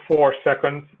almost 4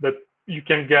 seconds, but you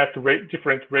can get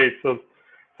different rates. So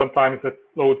sometimes it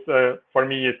loads for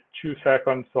me at 2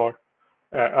 seconds or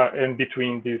in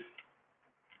between this.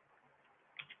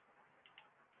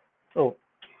 Oh,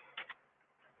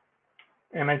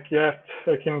 and I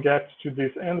can get to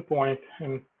this endpoint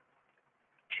and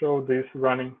show this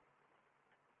running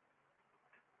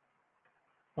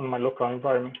on my local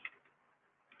environment.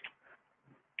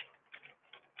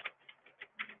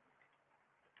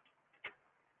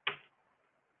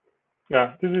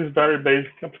 Yeah, this is very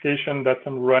basic application that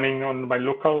I'm running on my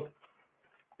local.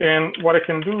 And what I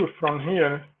can do from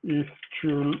here is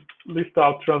to list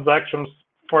out transactions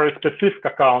for a specific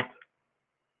account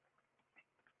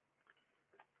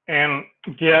and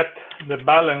get the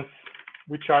balance,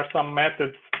 which are some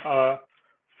methods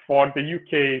for the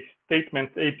UK statement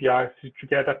APIs to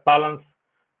get a balance,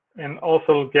 and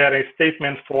also get a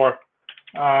statement for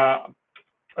a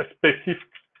specific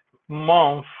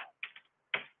month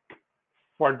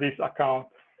for this account.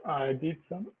 I did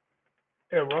some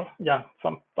error, yeah,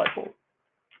 some typo.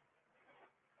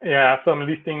 Yeah, so I'm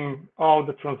listing all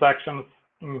the transactions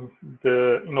in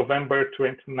November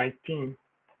 2019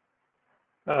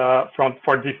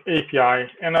 for this API,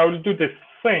 and I will do the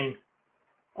same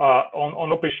on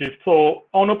OpenShift. So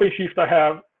on OpenShift, I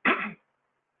have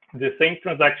the same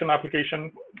transaction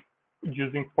application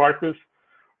using Quarkus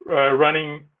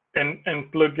running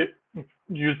and plug it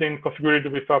using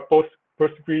configured with a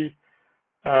Postgre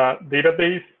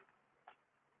database,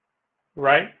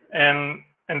 right? And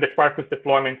the Quarkus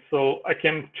deployment. So I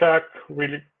can check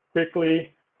really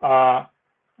quickly. I'll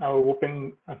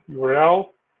open a URL.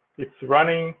 It's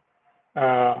running,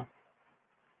 and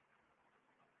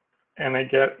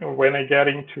when I get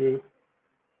into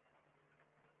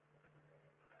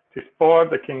this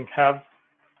pod, I can have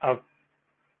a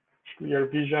clear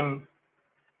vision.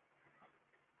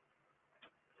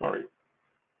 Sorry.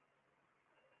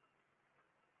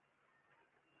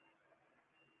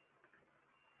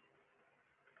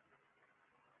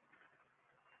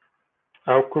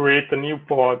 I'll create a new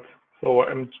pod. So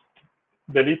I'm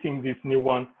deleting this new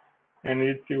one, and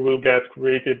it will get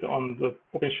created on the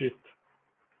OpenShift.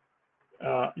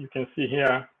 You can see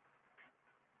here.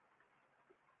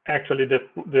 actually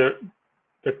the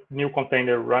new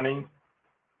container running.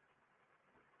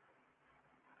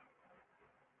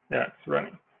 Yeah, it's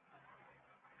running.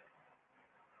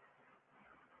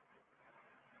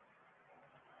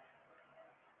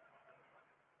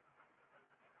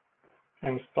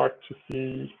 And start to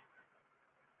see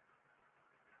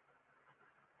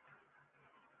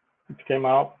it came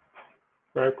out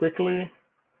very quickly.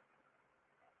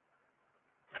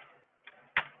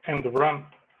 And the run.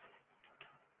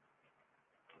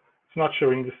 It's not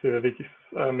showing this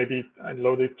maybe I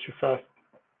loaded too fast.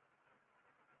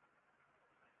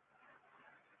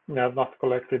 Yeah, not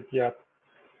collected yet,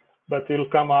 but it'll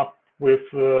come up with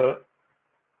the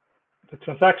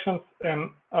transactions.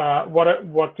 And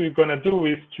what we're gonna do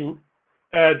is to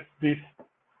add this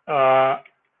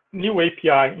new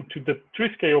API into the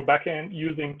 3-scale backend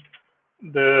using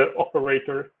the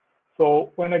operator.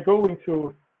 So when I go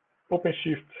into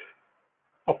OpenShift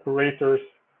operators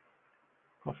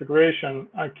configuration,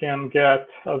 I can get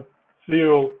a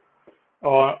view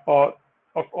of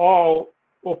all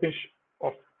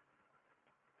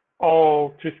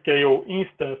all 3-scale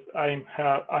instance I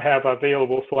have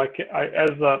available. So as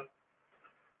a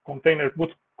container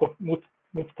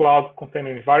multi-cloud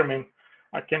container environment,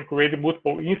 I can create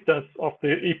multiple instances of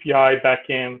the API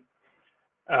backend,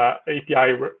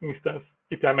 API instance,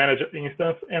 API manager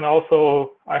instance, and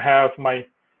also I have my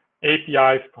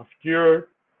APIs configured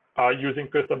using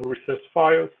custom resource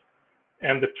files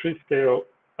and the 3-scale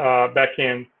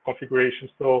backend configuration.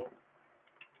 So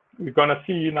we're gonna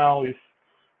see now is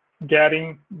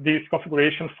getting this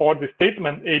configuration for the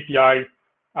statement API.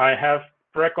 I have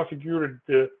pre-configured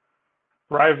the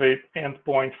private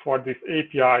endpoint for this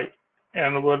API,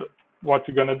 and what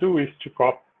we're gonna do is to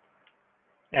copy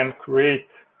and create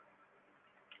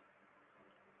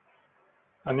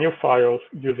a new file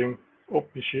using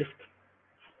OpenShift.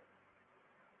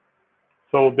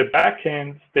 So the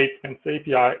backend statements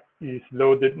API is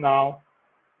loaded now.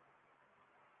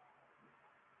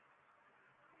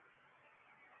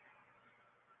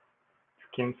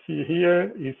 You can see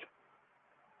here is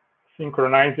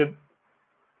synchronized.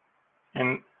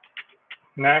 And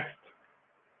next,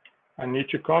 I need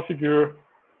to configure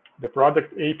the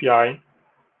product API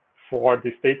for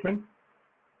the statement.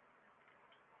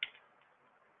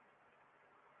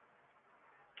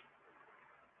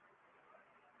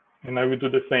 And I will do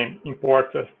the same,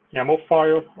 import a YAML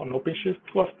file on OpenShift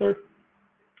cluster.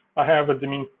 I have a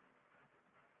admin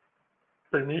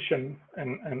permission,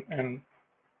 and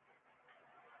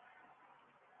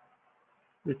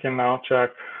we can now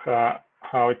check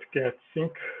how it gets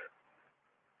synced.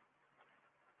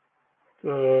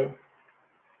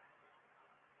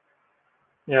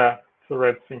 Yeah, it's a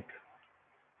red sync.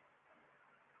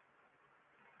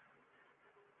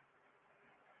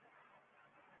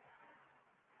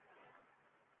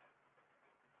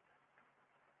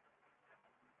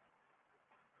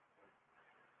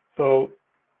 So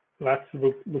let's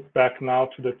look back now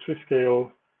to the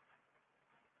 3-scale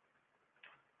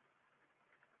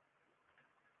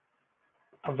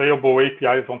available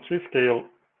APIs on 3-scale,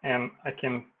 and I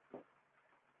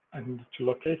need to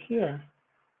locate here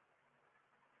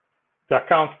the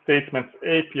account statements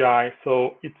API.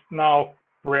 So it's now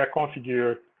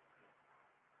pre-configured.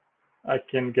 I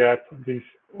can get this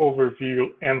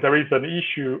overview, and there is an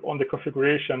issue on the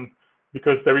configuration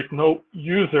because there is no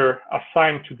user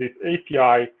assigned to this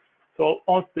API. So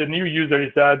once the new user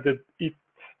is added,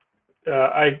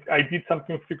 I did some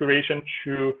configuration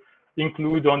to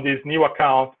include on this new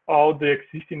account all the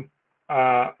existing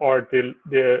or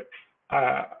the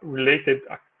related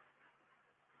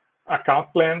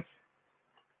account plans.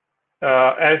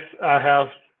 As I have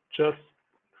just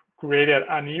created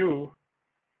a new,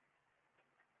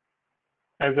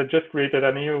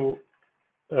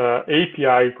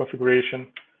 API configuration,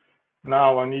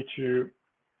 now I need to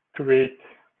create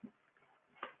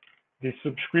the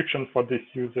subscription for this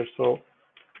user. So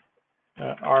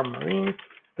Marins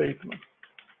statement.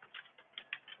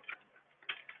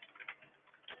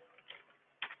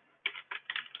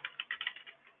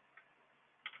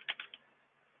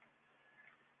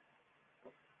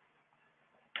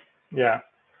 Yeah,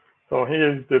 so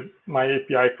here is my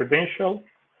API credential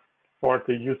for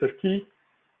the user key.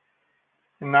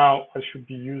 And now I should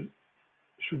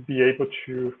be able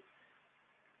to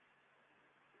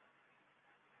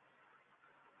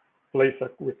place a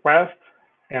request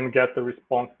and get the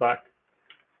response back,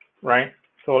 right?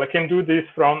 So I can do this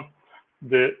from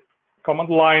the command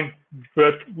line,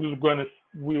 but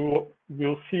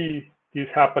we'll see this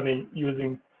happening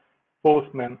using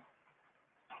Postman.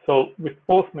 So with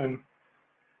Postman,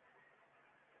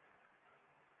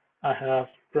 I have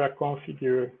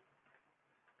pre-configured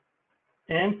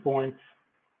endpoints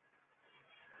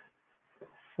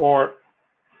for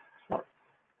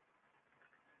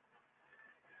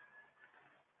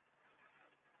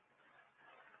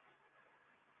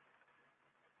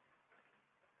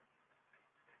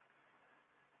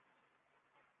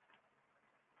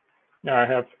I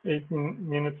have 18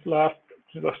 minutes left.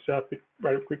 Just chat it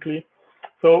very quickly.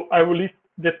 So I will list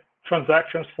the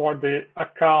transactions for the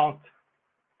account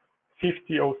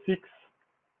 5006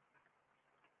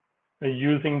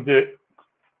 using the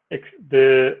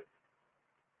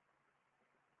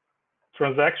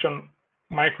transaction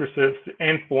microservice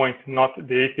endpoint, not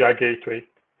the API gateway,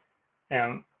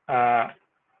 and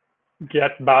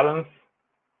get balance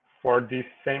for this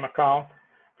same account,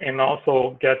 and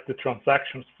also get the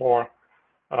transactions for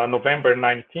November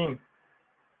 19.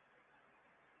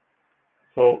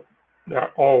 So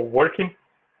they're all working.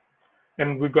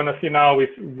 And we're going to see now if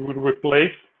we would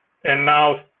replace and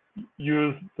now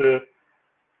use the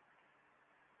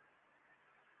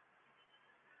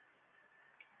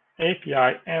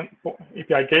API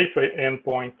gateway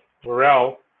endpoint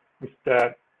URL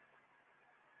instead.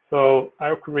 So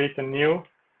I'll create a new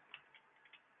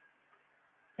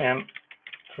and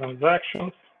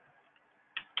transactions.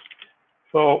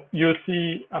 So you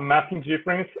see a mapping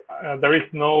difference. There is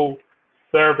no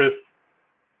service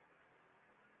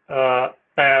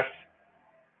path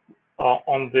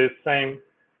on the same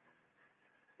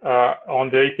on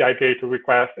the API gateway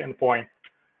request endpoint.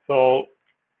 So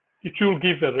it will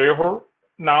give an error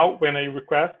now when I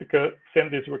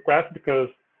send this request because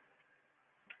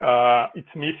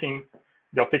it's missing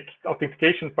the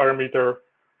authentication parameter.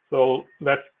 So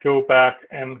let's go back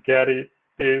and get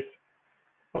this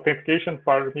authentication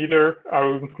parameter. I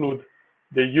will include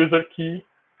the user key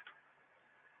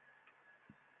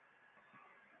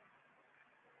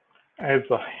as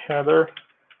a header.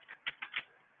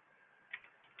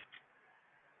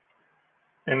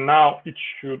 And now it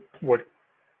should work.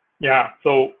 Yeah,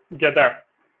 so we get there.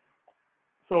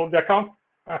 So the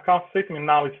account statement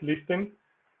now is listing.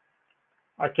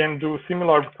 I can do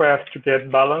similar requests to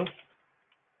get balance.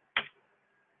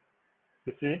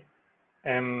 You see,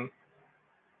 and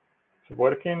it's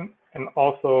working, and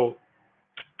also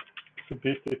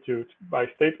substitute by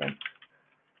statement.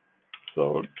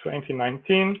 So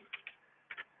 2019.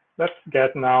 Let's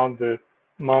get now the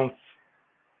month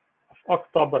of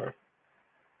October.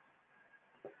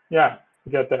 Yeah,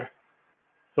 get there.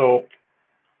 So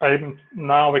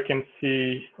now I can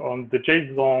see on the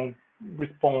JSON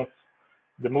response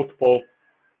the multiple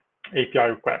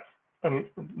API requests and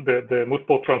the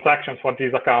multiple transactions for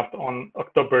this account on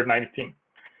October 19.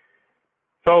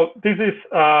 So this is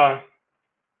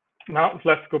now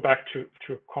let's go back to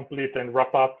complete and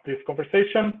wrap up this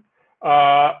conversation.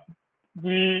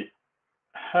 We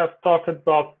have talked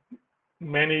about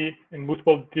many and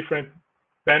multiple different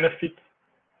benefits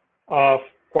of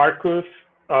Quarkus.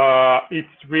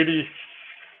 It's really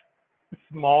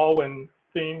small and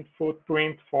thin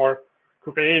footprint for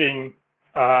creating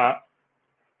a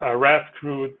REST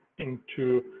route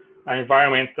into an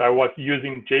environment that was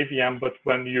using JVM, but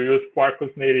when you use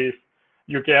Quarkus native,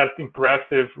 you get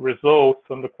impressive results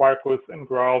on the Quarkus and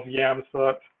Graal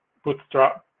VMs,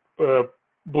 bootstrap,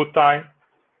 boot time,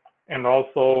 and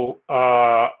also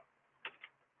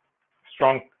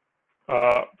strong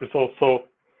results. So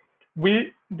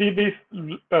we did this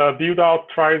build out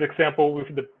trial example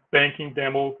with the banking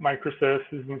demo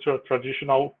microservices into a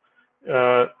traditional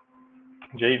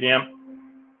JVM.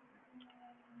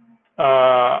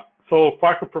 So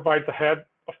Quarkus provides ahead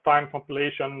of time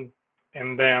compilation,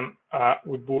 and then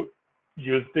we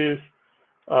use this.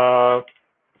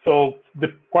 So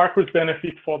the Quarkus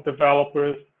benefit for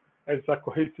developers as a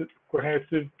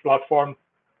cohesive platform,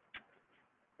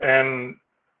 and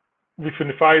with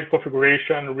unified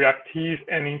configuration, reactive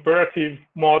and imperative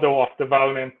model of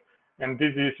development. And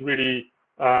this is really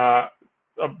a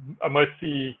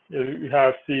must-see. You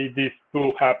have see this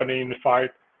tool happening in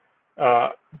unified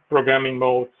programming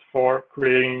modes for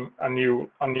creating a new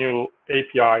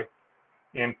API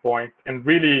endpoint. And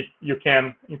really, you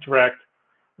can interact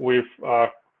with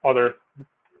other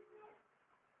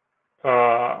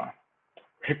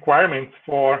requirements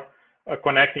for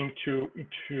connecting to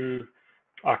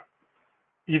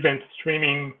event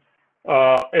streaming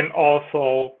and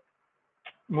also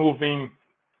moving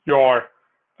your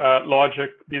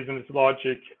business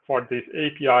logic for this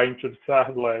API into the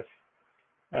serverless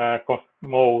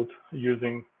mode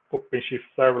using OpenShift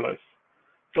serverless.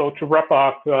 So to wrap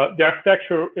up, the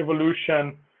architecture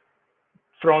evolution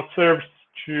from service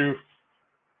to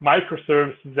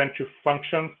microservices and to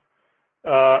functions,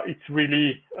 it's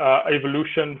really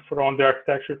evolution from the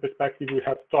architecture perspective we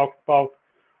have talked about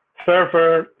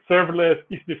serverless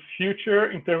is the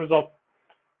future in terms of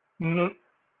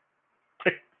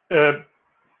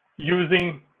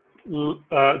using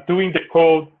doing the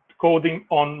coding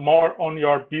more on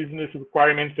your business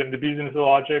requirements and the business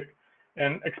logic,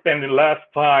 and expending less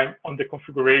time on the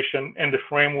configuration and the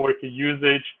framework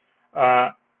usage.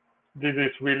 This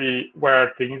is really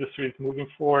where the industry is moving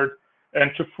forward.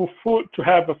 And to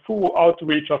have a full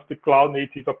outreach of the cloud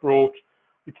native approach,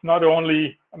 it's not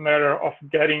only a matter of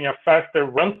getting a faster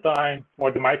runtime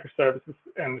for the microservices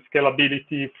and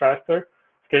scalability faster,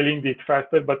 scaling it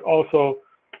faster, but also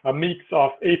a mix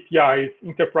of APIs,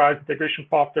 enterprise integration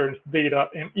patterns, data,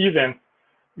 and events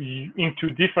into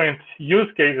different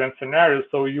use cases and scenarios.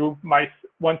 So you might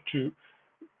want to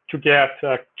get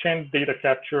change data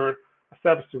capture, a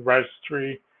service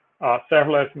registry,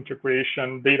 serverless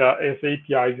integration, data as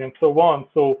APIs, and so on.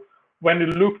 So when you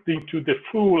looked into the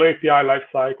full API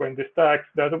lifecycle and the stacks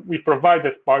that we provide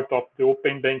as part of the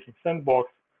Open Banking Sandbox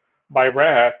by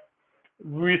Red Hat,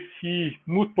 we see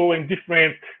multiple and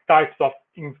different types of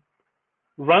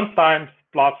runtimes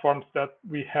platforms that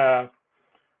we have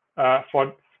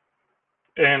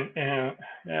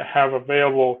have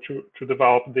available to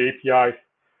develop the APIs,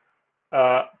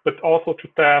 but also to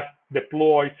test,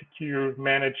 deploy, secure,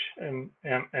 manage,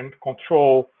 and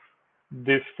control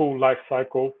this full life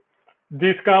cycle.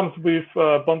 This comes with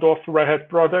a bundle of Red Hat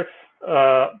products.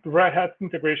 Red Hat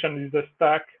integration is a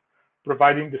stack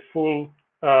providing the full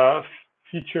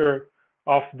feature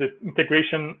of the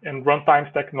integration and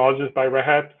runtime technologies by Red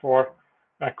Hat for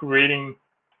creating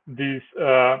these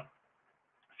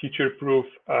feature-proof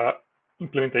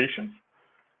implementations.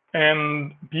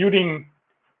 And building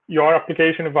your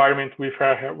application environment with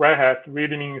Red Hat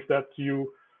really means that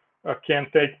you can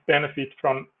take benefit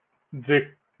from the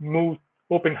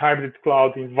open hybrid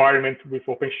cloud environment with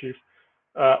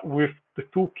OpenShift, with the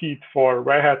toolkit for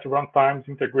Red Hat runtimes,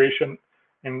 integration,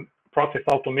 and process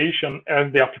automation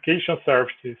as the application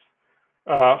services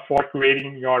for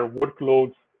creating your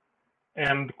workloads,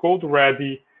 and code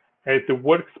ready as the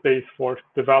workspace for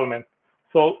development.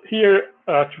 So here,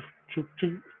 to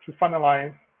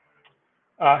finalize,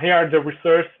 here are the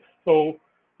resources. So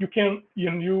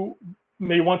you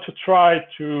may want to try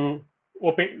to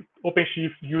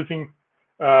OpenShift using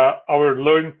our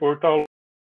learning portal,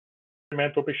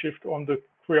 OpenShift on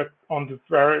the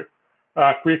very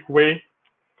quick way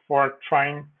for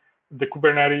trying the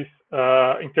Kubernetes,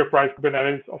 enterprise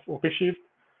Kubernetes of OpenShift.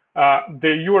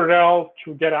 The URL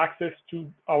to get access to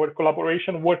our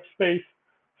collaboration workspace.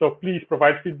 So please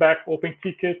provide feedback, open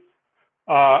tickets,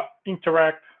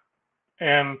 interact,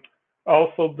 and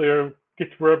also the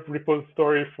GitHub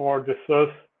repository for the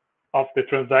source of the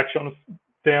transactions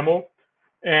demo.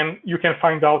 And you can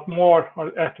find out more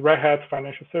at Red Hat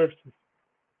Financial Services.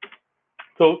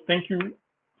 So thank you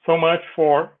so much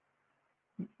for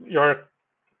your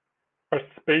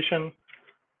participation.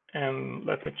 And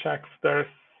let me check if there's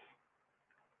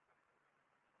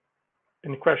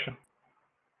any question.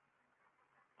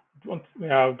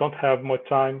 Don't have much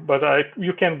time, but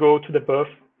you can go to the booth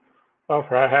of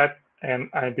Red Hat, and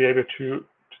I'll be able to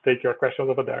take your questions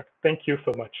over there. Thank you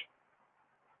so much.